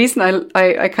 Again, the reason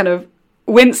I kind of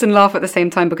wince and laugh at the same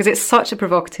time, because it's such a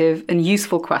provocative and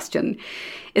useful question,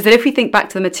 is that if we think back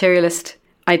to the materialist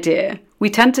idea, we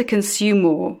tend to consume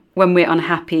more when we're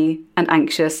unhappy and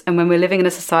anxious, and when we're living in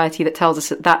a society that tells us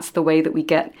that that's the way that we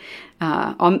get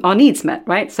our needs met,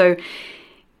 right? So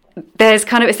there's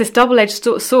it's this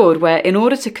double-edged sword where in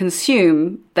order to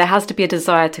consume, there has to be a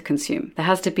desire to consume. There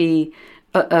has to be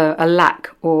a lack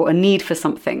or a need for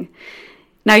something.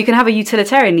 Now, you can have a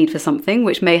utilitarian need for something,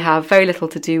 which may have very little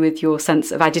to do with your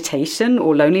sense of agitation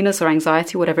or loneliness or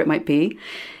anxiety, whatever it might be.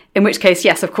 In which case,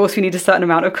 yes, of course, we need a certain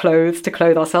amount of clothes to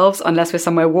clothe ourselves, unless we're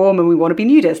somewhere warm and we want to be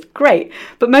nudist. Great.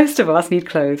 But most of us need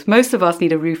clothes. Most of us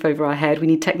need a roof over our head. We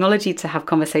need technology to have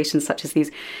conversations such as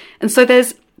these. And so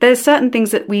there's certain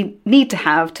things that we need to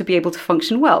have to be able to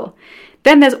function well.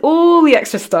 Then there's all the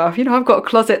extra stuff. You know, I've got a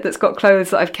closet that's got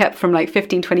clothes that I've kept from like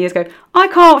 15, 20 years ago. I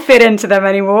can't fit into them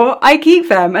anymore. I keep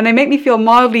them and they make me feel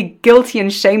mildly guilty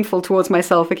and shameful towards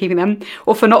myself for keeping them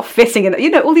or for not fitting in them. You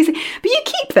know, all these things. But you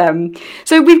keep them.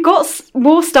 So we've got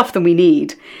more stuff than we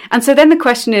need. And so then the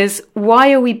question is,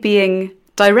 why are we being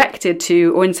directed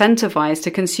to or incentivized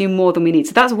to consume more than we need?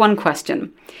 So that's one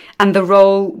question. And the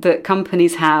role that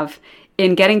companies have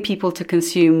in getting people to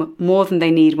consume more than they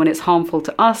need when it's harmful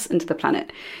to us and to the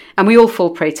planet. And we all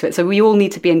fall prey to it. So we all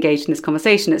need to be engaged in this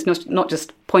conversation. It's not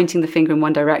just pointing the finger in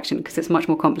one direction, because it's much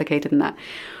more complicated than that.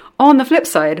 On the flip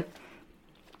side,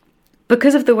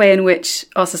 because of the way in which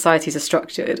our societies are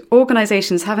structured,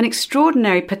 organizations have an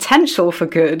extraordinary potential for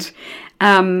good,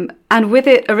 and with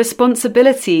it a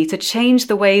responsibility to change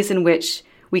the ways in which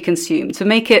we consume, to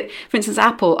make it, for instance,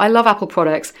 Apple. I love Apple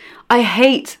products. I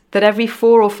hate that every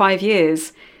 4 or 5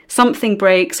 years something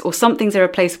breaks or something's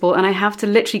irreplaceable and I have to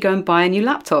literally go and buy a new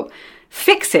laptop.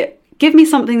 Fix it. Give me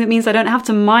something that means I don't have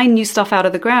to mine new stuff out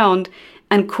of the ground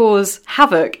and cause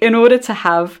havoc in order to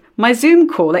have my Zoom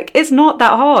call. Like, it's not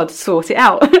that hard to sort it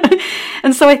out.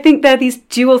 And so I think there are these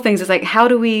dual things. It's like, how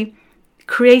do we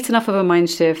create enough of a mind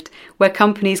shift where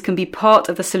companies can be part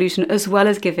of the solution as well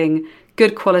as giving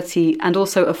good quality and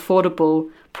also affordable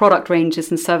product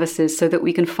ranges and services so that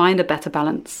we can find a better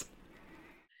balance?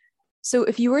 So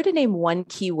if you were to name one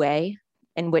key way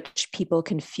in which people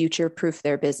can future-proof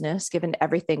their business, given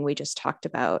everything we just talked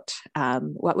about,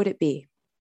 what would it be?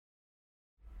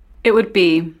 It would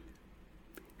be,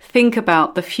 think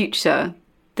about the future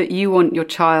that you want your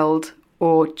child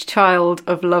or child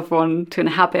of loved one to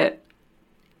inhabit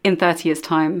in 30 years'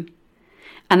 time.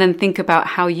 And then think about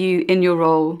how you, in your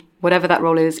role, whatever that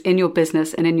role is, in your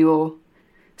business and in your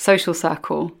social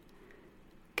circle,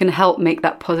 can help make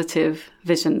that positive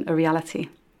vision a reality.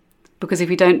 Because if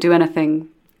we don't do anything,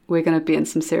 we're going to be in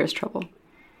some serious trouble.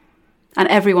 And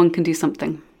everyone can do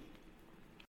something.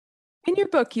 In your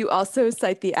book, you also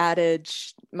cite the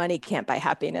adage, money can't buy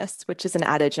happiness, which is an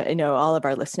adage I know all of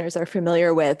our listeners are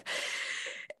familiar with.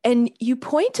 And you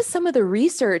point to some of the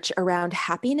research around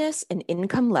happiness and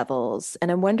income levels.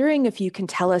 And I'm wondering if you can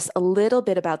tell us a little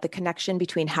bit about the connection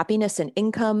between happiness and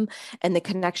income and the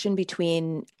connection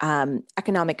between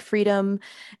economic freedom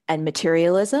and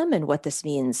materialism and what this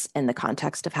means in the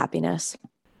context of happiness.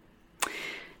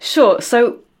 Sure.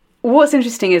 So what's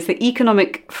interesting is that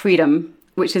economic freedom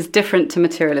which is different to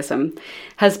materialism,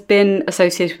 has been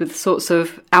associated with the sorts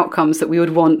of outcomes that we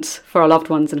would want for our loved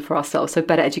ones and for ourselves. So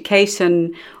better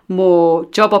education, more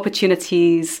job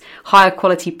opportunities, higher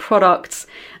quality products.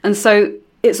 And so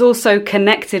it's also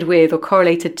connected with or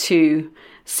correlated to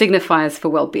signifiers for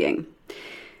well-being,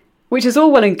 which is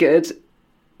all well and good.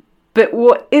 But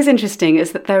what is interesting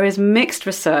is that there is mixed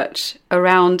research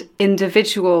around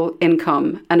individual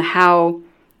income and how,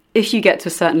 if you get to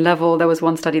a certain level, there was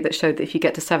one study that showed that if you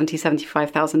get to $70,000,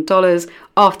 $75,000,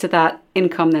 after that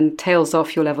income then tails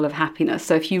off your level of happiness.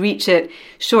 So if you reach it,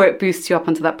 sure, it boosts you up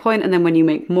until that point, and then when you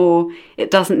make more,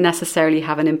 it doesn't necessarily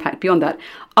have an impact beyond that.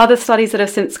 Other studies that have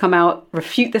since come out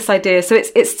refute this idea. So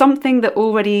it's something that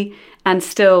already and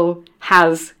still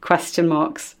has question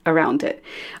marks around it.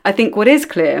 I think what is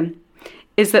clear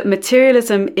is that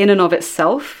materialism in and of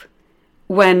itself,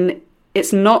 when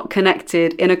it's not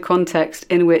connected in a context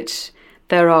in which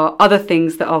there are other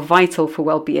things that are vital for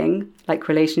well-being, like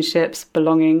relationships,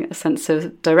 belonging, a sense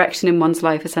of direction in one's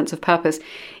life, a sense of purpose,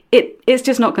 it's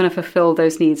just not going to fulfill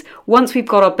those needs. Once we've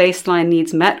got our baseline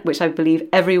needs met, which I believe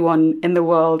everyone in the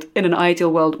world, in an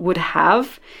ideal world, would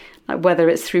have, whether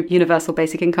it's through universal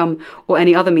basic income or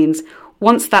any other means,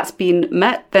 once that's been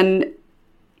met, then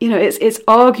it's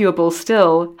arguable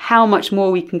still how much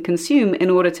more we can consume in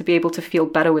order to be able to feel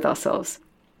better with ourselves.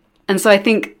 And so I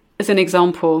think, as an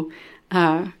example,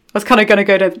 I was kind of going to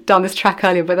go down this track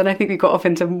earlier, but then I think we got off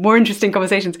into more interesting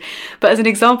conversations. But as an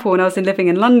example, when I was living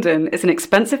in London, it's an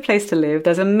expensive place to live.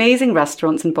 There's amazing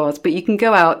restaurants and bars, but you can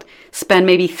go out, spend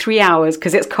maybe 3 hours,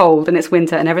 because it's cold and it's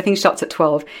winter and everything shuts at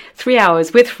 12, 3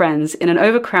 hours with friends in an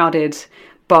overcrowded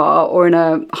bar or in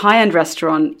a high-end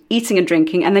restaurant, eating and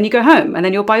drinking, and then you go home and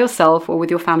then you're by yourself or with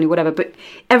your family, whatever. But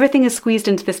everything is squeezed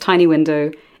into this tiny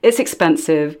window. It's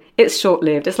expensive. It's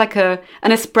short-lived. It's like an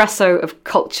espresso of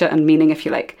culture and meaning, if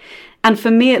you like. And for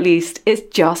me, at least, it's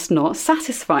just not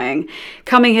satisfying.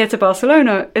 Coming here to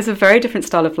Barcelona is a very different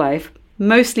style of life,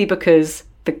 mostly because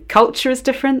the culture is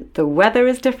different. The weather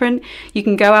is different. You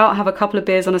can go out, have a couple of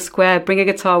beers on a square, bring a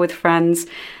guitar with friends,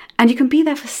 and you can be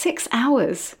there for 6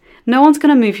 hours. No one's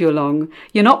going to move you along.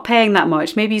 You're not paying that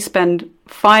much. Maybe you spend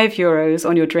 €5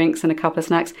 on your drinks and a couple of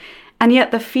snacks. And yet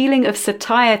the feeling of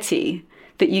satiety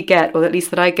that you get, or at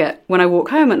least that I get when I walk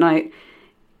home at night,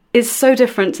 is so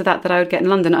different to that I would get in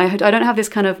London. I don't have this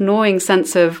kind of gnawing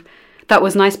sense of, that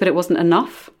was nice, but it wasn't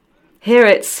enough. Here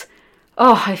it's,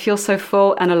 I feel so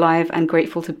full and alive and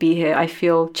grateful to be here. I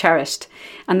feel cherished.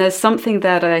 And there's something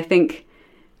there that I think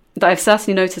that I've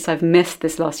certainly noticed I've missed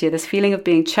this last year, this feeling of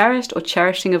being cherished or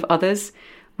cherishing of others,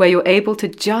 where you're able to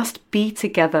just be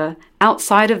together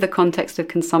outside of the context of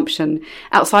consumption,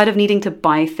 outside of needing to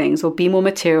buy things or be more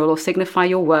material or signify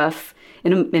your worth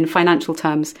in financial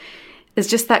terms. It's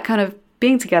just that kind of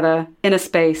being together in a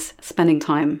space, spending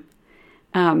time.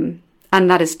 And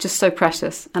that is just so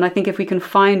precious. And I think if we can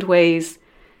find ways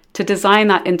to design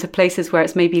that into places where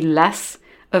it's maybe less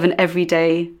of an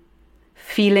everyday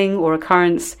feeling or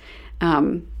occurrence,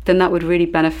 then that would really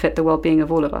benefit the well-being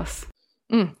of all of us.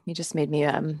 You just made me,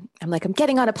 I'm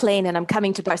getting on a plane and I'm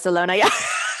coming to Barcelona. Yeah.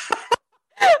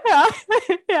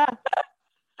 Yeah.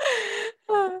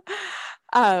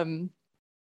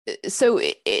 So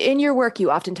in your work,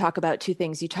 you often talk about two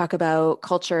things. You talk about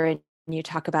culture and you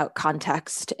talk about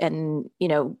context, and,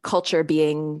 culture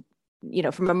being,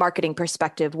 from a marketing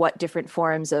perspective, what different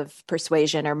forms of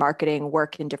persuasion or marketing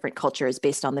work in different cultures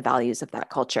based on the values of that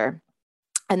culture.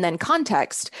 And then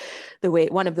context,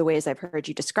 one of the ways I've heard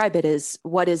you describe it is,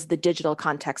 what is the digital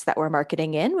context that we're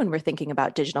marketing in when we're thinking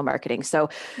about digital marketing? So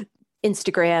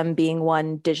Instagram being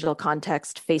one digital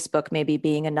context, Facebook maybe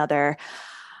being another.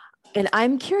 And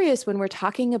I'm curious, when we're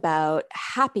talking about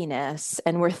happiness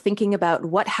and we're thinking about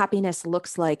what happiness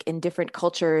looks like in different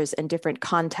cultures and different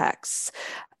contexts,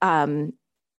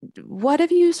 what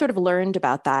have you sort of learned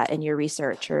about that in your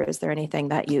research, or is there anything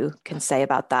that you can say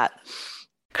about that?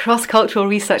 Cross-cultural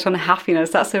research on happiness,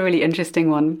 that's a really interesting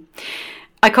one.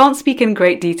 I can't speak in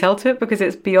great detail to it because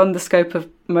it's beyond the scope of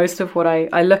most of what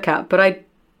I look at, but I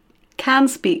can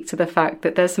speak to the fact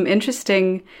that there's some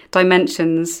interesting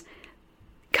dimensions,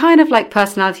 kind of like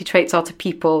personality traits are to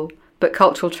people, but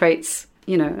cultural traits,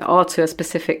 are to a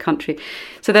specific country.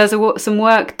 So there's some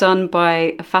work done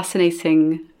by a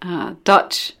fascinating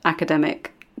Dutch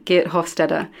academic, Geert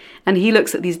Hofstede, and he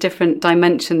looks at these different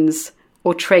dimensions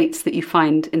or traits that you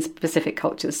find in specific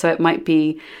cultures. So it might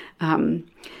be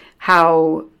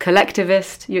how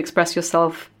collectivist you express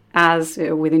yourself as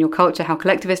within your culture, how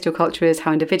collectivist your culture is,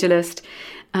 how individualist.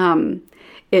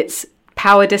 It's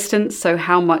power distance, so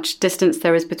how much distance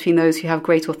there is between those who have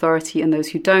great authority and those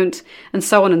who don't, and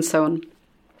so on and so on.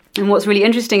 And what's really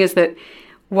interesting is that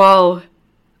while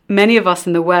many of us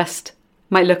in the West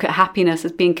might look at happiness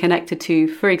as being connected to,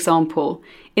 for example,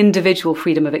 individual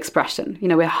freedom of expression. You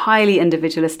know, we're highly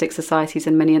individualistic societies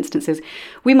in many instances.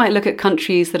 We might look at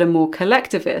countries that are more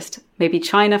collectivist, maybe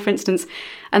China, for instance,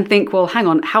 and think, well, hang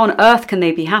on, how on earth can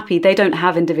they be happy? They don't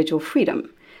have individual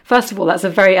freedom. First of all, that's a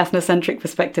very ethnocentric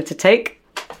perspective to take.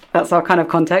 That's our kind of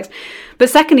context. But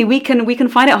secondly, we can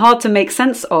find it hard to make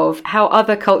sense of how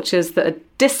other cultures that are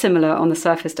dissimilar on the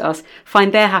surface to us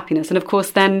find their happiness. And of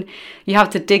course, then you have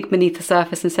to dig beneath the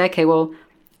surface and say, okay, well,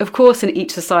 of course, in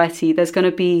each society, there's going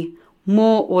to be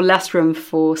more or less room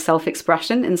for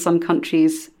self-expression. In some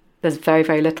countries, there's very,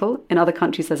 very little. In other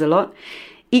countries, there's a lot.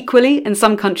 Equally, in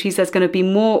some countries, there's going to be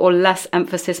more or less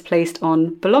emphasis placed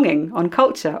on belonging, on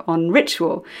culture, on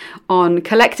ritual, on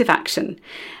collective action.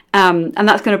 And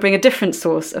that's going to bring a different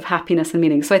source of happiness and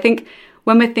meaning. So I think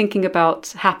when we're thinking about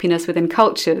happiness within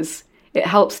cultures, it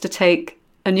helps to take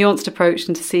a nuanced approach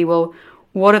and to see, well,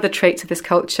 what are the traits of this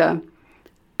culture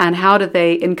and how do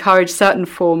they encourage certain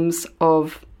forms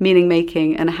of meaning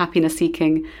making and happiness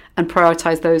seeking and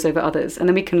prioritize those over others? And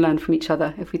then we can learn from each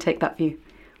other if we take that view.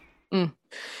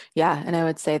 Yeah. And I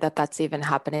would say that that's even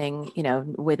happening, you know,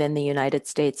 within the United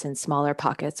States in smaller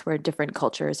pockets where different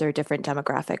cultures or different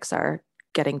demographics are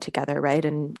getting together, right?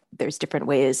 And there's different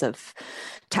ways of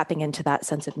tapping into that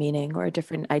sense of meaning or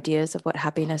different ideas of what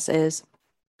happiness is.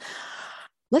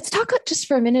 Let's talk just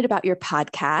for a minute about your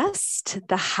podcast,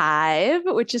 The Hive,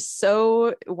 which is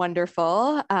so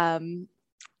wonderful.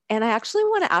 And I actually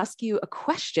want to ask you a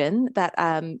question that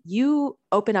you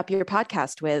open up your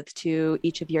podcast with to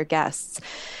each of your guests.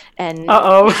 And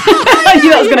I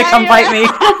knew that was going to come bite me.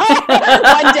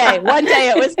 One day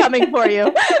it was coming for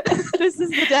you. This is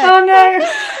the day.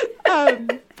 Oh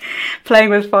no.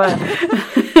 Playing with fire.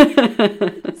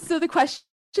 So the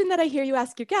question that I hear you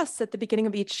ask your guests at the beginning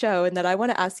of each show and that I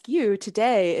want to ask you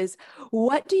today is,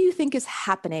 what do you think is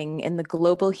happening in the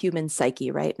global human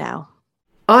psyche right now?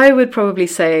 I would probably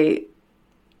say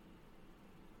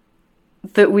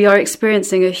that we are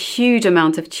experiencing a huge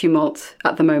amount of tumult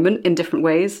at the moment in different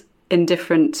ways, in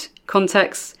different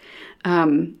contexts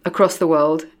across the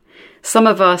world. Some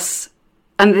of us,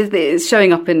 and it's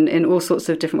showing up in all sorts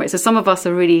of different ways. So some of us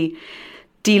are really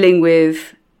dealing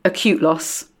with acute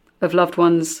loss of loved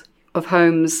ones, of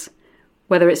homes,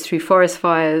 whether it's through forest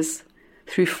fires,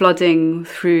 through flooding,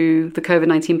 through the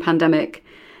COVID-19 pandemic,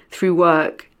 through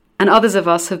work. And others of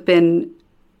us have been,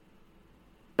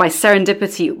 by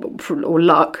serendipity or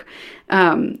luck,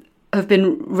 have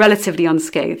been relatively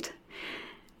unscathed.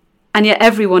 And yet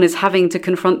everyone is having to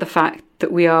confront the fact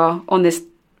that we are on this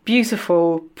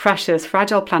beautiful, precious,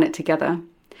 fragile planet together.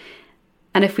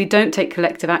 And if we don't take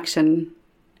collective action,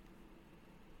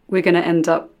 we're going to end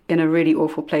up in a really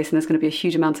awful place and there's going to be a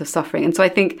huge amount of suffering. And so I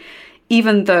think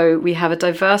even though we have a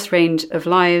diverse range of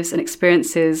lives and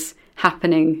experiences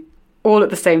happening all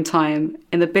at the same time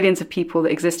in the billions of people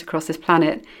that exist across this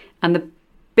planet and the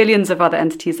billions of other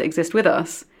entities that exist with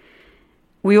us,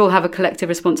 we all have a collective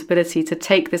responsibility to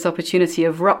take this opportunity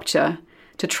of rupture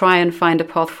to try and find a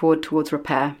path forward towards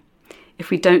repair. If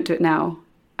we don't do it now,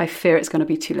 I fear it's going to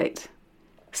be too late.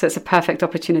 So it's a perfect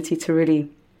opportunity to really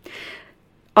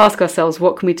ask ourselves,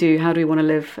 what can we do? How do we want to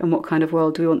live? And what kind of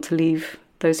world do we want to leave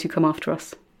those who come after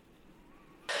us?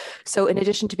 So in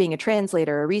addition to being a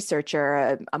translator, a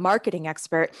researcher, a marketing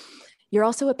expert, you're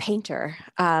also a painter,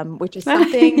 which is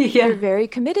something you're very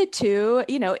committed to,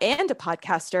 you know, and a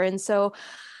podcaster. And so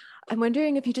I'm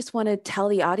wondering if you just want to tell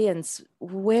the audience,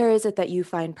 where is it that you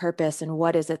find purpose and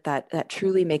what is it that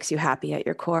truly makes you happy at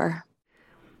your core?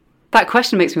 That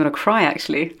question makes me want to cry,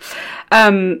 actually.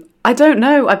 I don't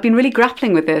know. I've been really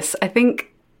grappling with this. I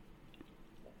think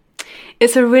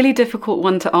it's a really difficult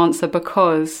one to answer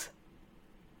because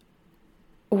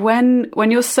when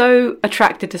you're so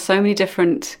attracted to so many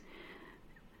different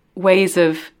ways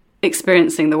of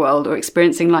experiencing the world or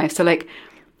experiencing life. So like,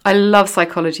 I love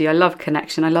psychology. I love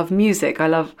connection. I love music. I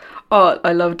love art.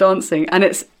 I love dancing. And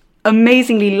it's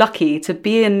amazingly lucky to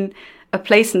be in a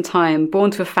place and time,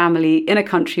 born to a family in a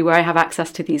country where I have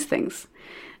access to these things.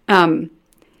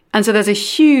 And so there's a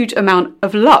huge amount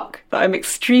of luck that I'm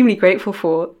extremely grateful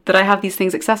for, that I have these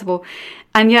things accessible.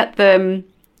 And yet the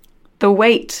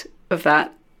weight of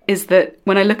that is that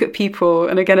when I look at people,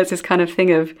 and again, it's this kind of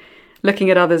thing of looking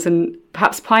at others and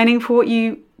perhaps pining for what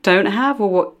you don't have or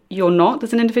what you're not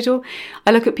as an individual.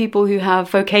 I look at people who have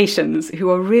vocations, who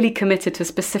are really committed to a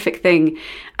specific thing,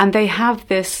 and they have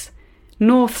this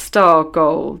North Star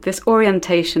goal, this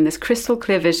orientation, this crystal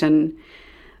clear vision.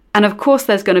 And of course,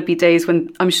 there's going to be days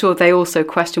when I'm sure they also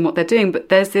question what they're doing, but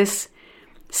there's this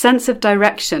sense of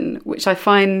direction, which I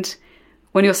find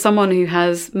when you're someone who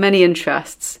has many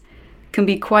interests, can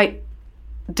be quite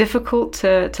difficult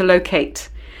to locate.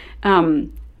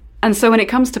 And so when it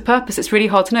comes to purpose, it's really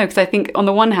hard to know, because I think on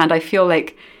the one hand, I feel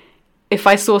like if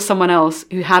I saw someone else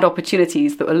who had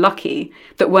opportunities that were lucky,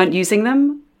 that weren't using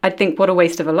them, I'd think, what a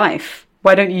waste of a life.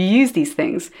 Why don't you use these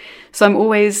things? So I'm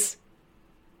always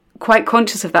quite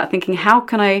conscious of that, thinking, how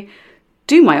can I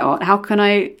do my art? How can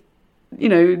I,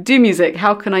 do music?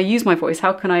 How can I use my voice?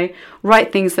 How can I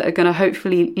write things that are going to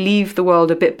hopefully leave the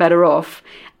world a bit better off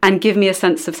and give me a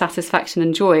sense of satisfaction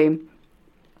and joy?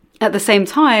 At the same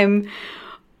time,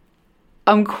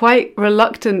 I'm quite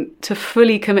reluctant to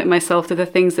fully commit myself to the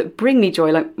things that bring me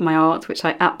joy, like my art, which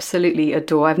I absolutely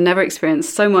adore. I've never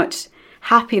experienced so much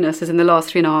happiness as in the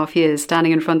last 3.5 years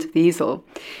standing in front of the easel.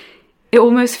 It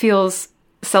almost feels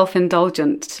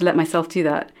self-indulgent to let myself do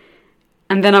that.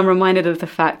 And then I'm reminded of the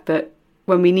fact that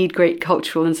when we need great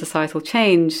cultural and societal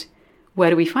change,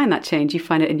 where do we find that change? You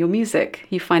find it in your music,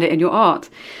 you find it in your art.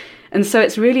 And so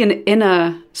it's really an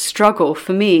inner struggle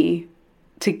for me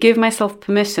to give myself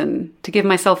permission, to give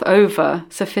myself over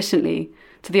sufficiently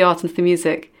to the art and to the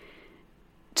music,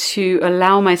 to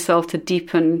allow myself to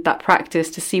deepen that practice,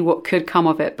 to see what could come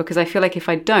of it. Because I feel like if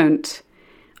I don't,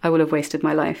 I will have wasted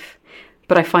my life.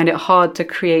 But I find it hard to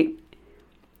create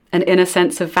an inner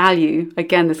sense of value.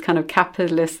 Again, this kind of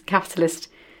capitalist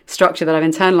structure that I've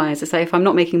internalized, to say, if I'm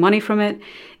not making money from it,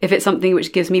 if it's something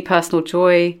which gives me personal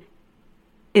joy,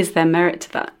 is there merit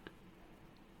to that?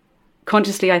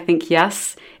 Consciously, I think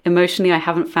yes. Emotionally, I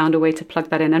haven't found a way to plug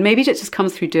that in. And maybe it just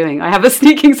comes through doing. I have a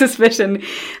sneaking suspicion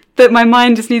that my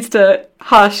mind just needs to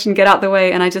hush and get out the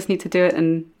way, and I just need to do it,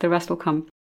 and the rest will come.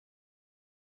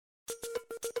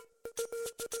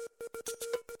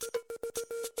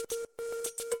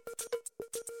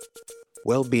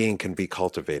 Well-being can be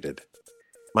cultivated.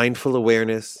 Mindful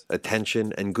awareness,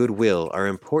 attention, and goodwill are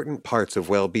important parts of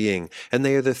well-being, and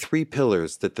they are the 3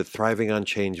 pillars that the Thriving on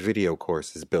Change video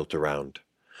course is built around.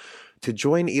 To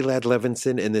join Elad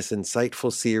Levinson in this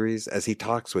insightful series as he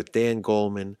talks with Dan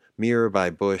Goleman,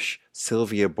 Mirabai Bush,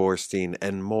 Sylvia Boorstein,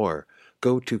 and more,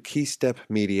 go to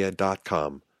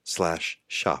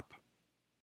keystepmedia.com/shop.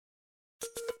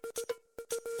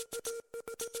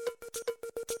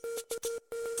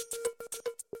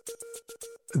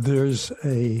 There's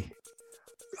an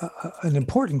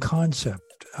important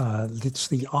concept. It's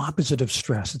the opposite of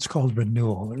stress. It's called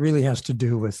renewal. It really has to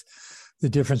do with the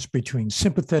difference between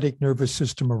sympathetic nervous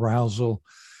system arousal,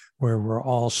 where we're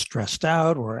all stressed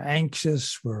out, we're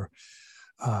anxious, we're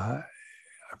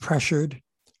pressured,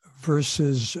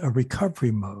 versus a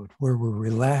recovery mode where we're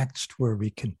relaxed, where we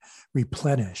can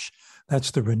replenish.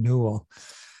 That's the renewal.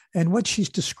 And what she's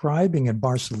describing in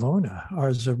Barcelona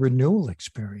is a renewal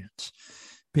experience,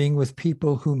 being with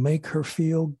people who make her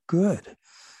feel good,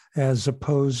 as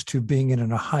opposed to being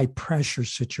in a high pressure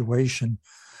situation.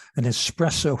 An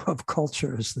espresso of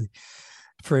culture is the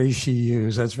phrase she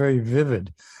used. That's very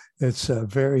vivid. It's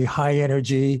very high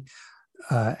energy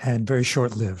and very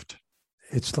short-lived.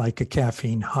 It's like a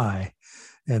caffeine high,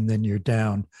 and then you're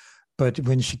down. But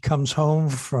when she comes home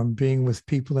from being with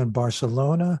people in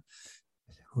Barcelona,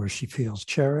 where she feels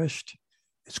cherished,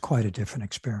 it's quite a different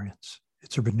experience.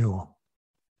 It's a renewal.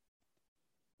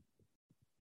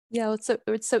 Yeah,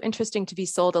 it's so interesting to be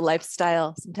sold a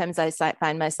lifestyle. Sometimes I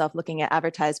find myself looking at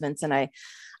advertisements and I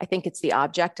think it's the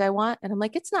object I want. And I'm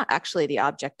like, it's not actually the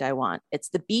object I want. It's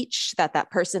the beach that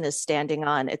person is standing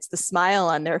on. It's the smile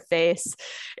on their face.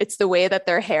 It's the way that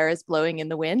their hair is blowing in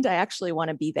the wind. I actually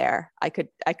want to be there. I could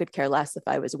care less if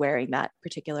I was wearing that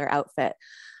particular outfit.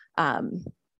 And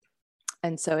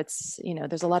so it's,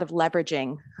 there's a lot of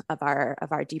leveraging of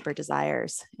our deeper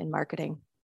desires in marketing.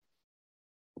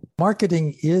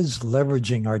 Marketing is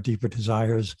leveraging our deeper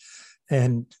desires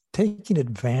and taking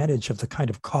advantage of the kind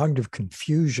of cognitive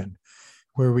confusion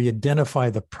where we identify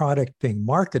the product being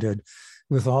marketed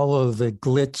with all of the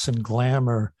glitz and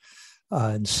glamour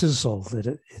and sizzle that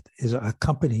it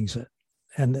accompanies it.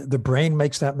 And the brain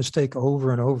makes that mistake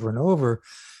over and over and over,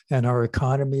 and our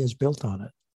economy is built on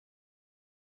it.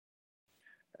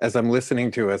 As I'm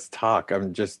listening to us talk,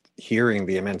 I'm just hearing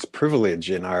the immense privilege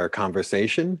in our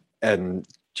conversation and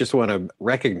just want to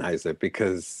recognize it,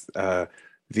 because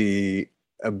the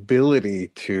ability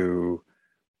to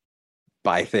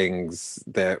buy things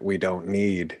that we don't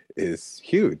need is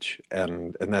huge,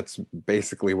 and that's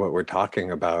basically what we're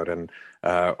talking about. And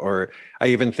or I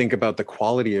even think about the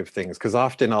quality of things, because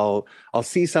often I'll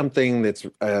see something that's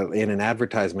in an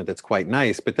advertisement that's quite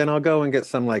nice, but then I'll go and get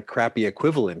some like crappy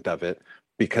equivalent of it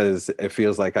because it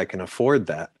feels like I can afford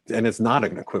that. And it's not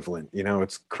an equivalent,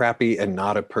 it's crappy and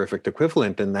not a perfect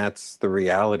equivalent. And that's the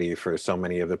reality for so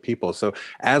many of the people. So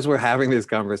as we're having this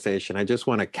conversation, I just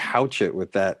want to couch it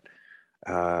with that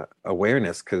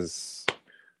awareness, because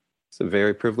it's a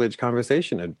very privileged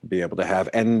conversation to be able to have.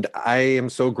 And I am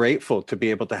so grateful to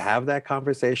be able to have that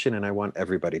conversation, and I want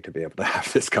everybody to be able to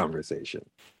have this conversation.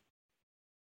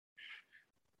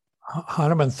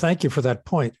 Hanuman, thank you for that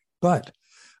point. But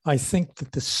I think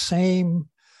that the same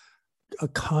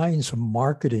kinds of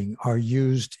marketing are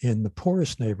used in the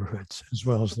poorest neighborhoods as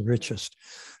well as the richest.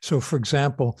 So, for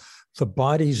example, the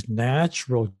body's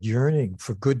natural yearning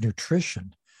for good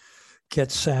nutrition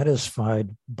gets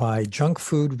satisfied by junk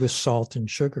food with salt and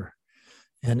sugar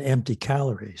and empty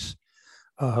calories,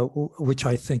 which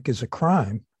I think is a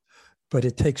crime, but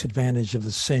it takes advantage of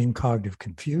the same cognitive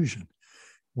confusion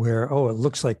where, oh, it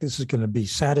looks like this is going to be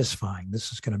satisfying.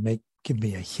 This is going to give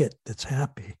me a hit that's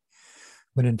happy.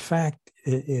 When in fact,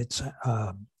 it's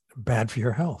bad for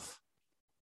your health.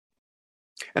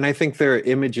 And I think there are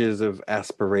images of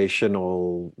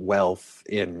aspirational wealth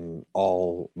in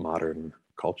all modern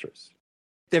cultures.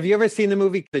 Have you ever seen the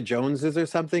movie The Joneses or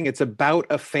something? It's about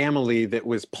a family that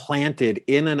was planted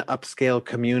in an upscale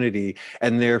community,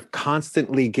 and they're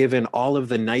constantly given all of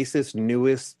the nicest,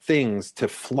 newest things to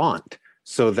flaunt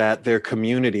so that their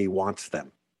community wants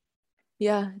them.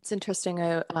 Yeah, it's interesting.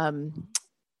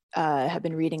 I have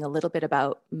been reading a little bit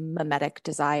about mimetic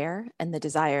desire and the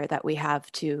desire that we have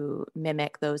to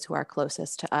mimic those who are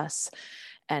closest to us.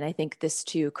 And I think this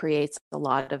too creates a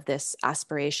lot of this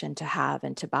aspiration to have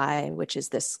and to buy, which is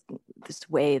this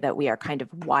way that we are kind of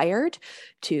wired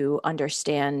to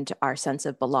understand our sense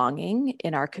of belonging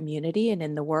in our community and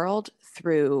in the world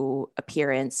through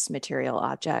appearance, material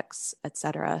objects,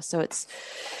 etc. So it's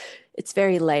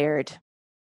very layered.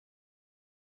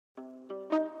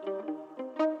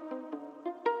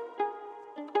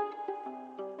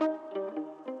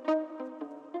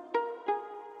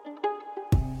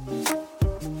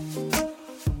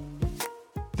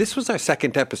 This was our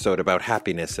second episode about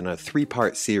happiness in a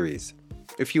 3-part series.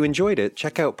 If you enjoyed it,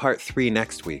 check out part 3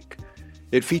 next week.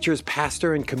 It features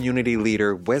pastor and community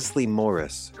leader Wesley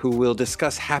Morris, who will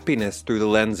discuss happiness through the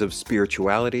lens of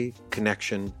spirituality,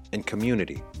 connection, and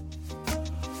community.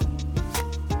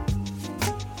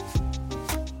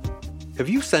 Have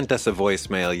you sent us a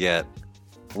voicemail yet?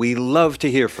 We love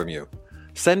to hear from you.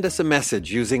 Send us a message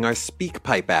using our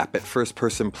SpeakPipe app at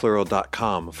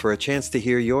firstpersonplural.com for a chance to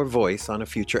hear your voice on a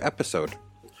future episode.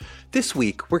 This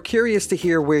week, we're curious to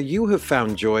hear where you have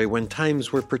found joy when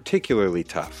times were particularly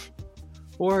tough,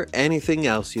 or anything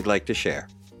else you'd like to share.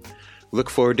 Look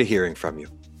forward to hearing from you.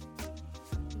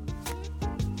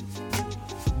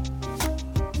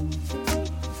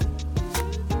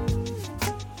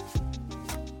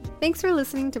 Thanks for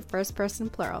listening to First Person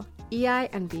Plural, EI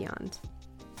and beyond.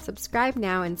 Subscribe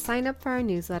now and sign up for our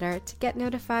newsletter to get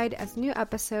notified as new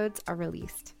episodes are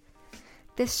released.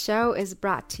 This show is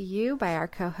brought to you by our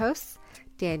co-hosts,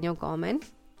 Daniel Goleman,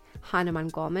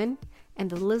 Hanuman Goleman,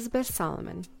 and Elizabeth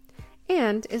Solomon,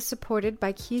 and is supported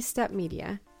by KeyStep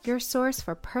Media, your source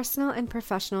for personal and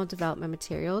professional development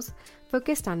materials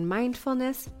focused on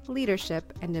mindfulness,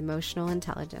 leadership, and emotional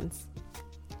intelligence.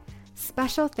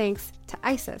 Special thanks to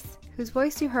Isis, whose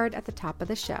voice you heard at the top of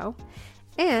the show,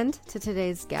 and to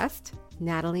today's guest,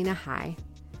 Natalie Nahai.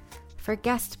 For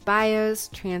guest bios,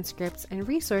 transcripts, and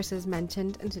resources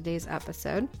mentioned in today's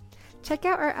episode, check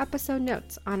out our episode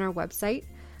notes on our website,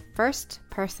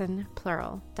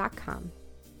 firstpersonplural.com.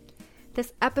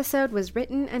 This episode was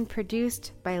written and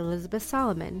produced by Elizabeth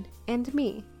Solomon and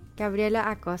me, Gabriela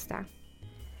Acosta.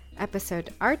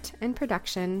 Episode art and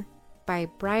production by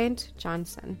Bryant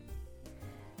Johnson.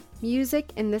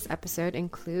 Music in this episode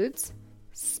includes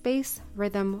Space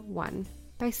Rhythm 1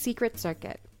 by Secret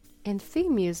Circuit and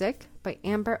theme music by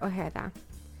Amber Ojeda.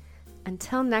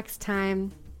 Until next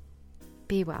time,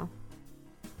 be well.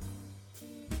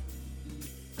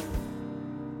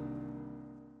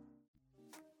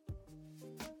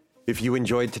 If you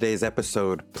enjoyed today's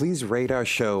episode, please rate our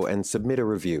show and submit a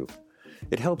review.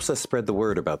 It helps us spread the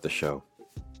word about the show.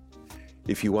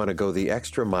 If you want to go the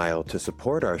extra mile to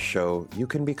support our show, you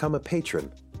can become a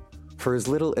patron. For as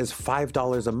little as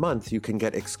 $5 a month, you can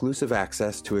get exclusive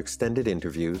access to extended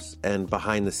interviews and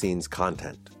behind-the-scenes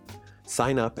content.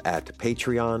 Sign up at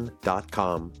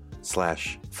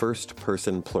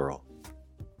patreon.com/firstpersonplural.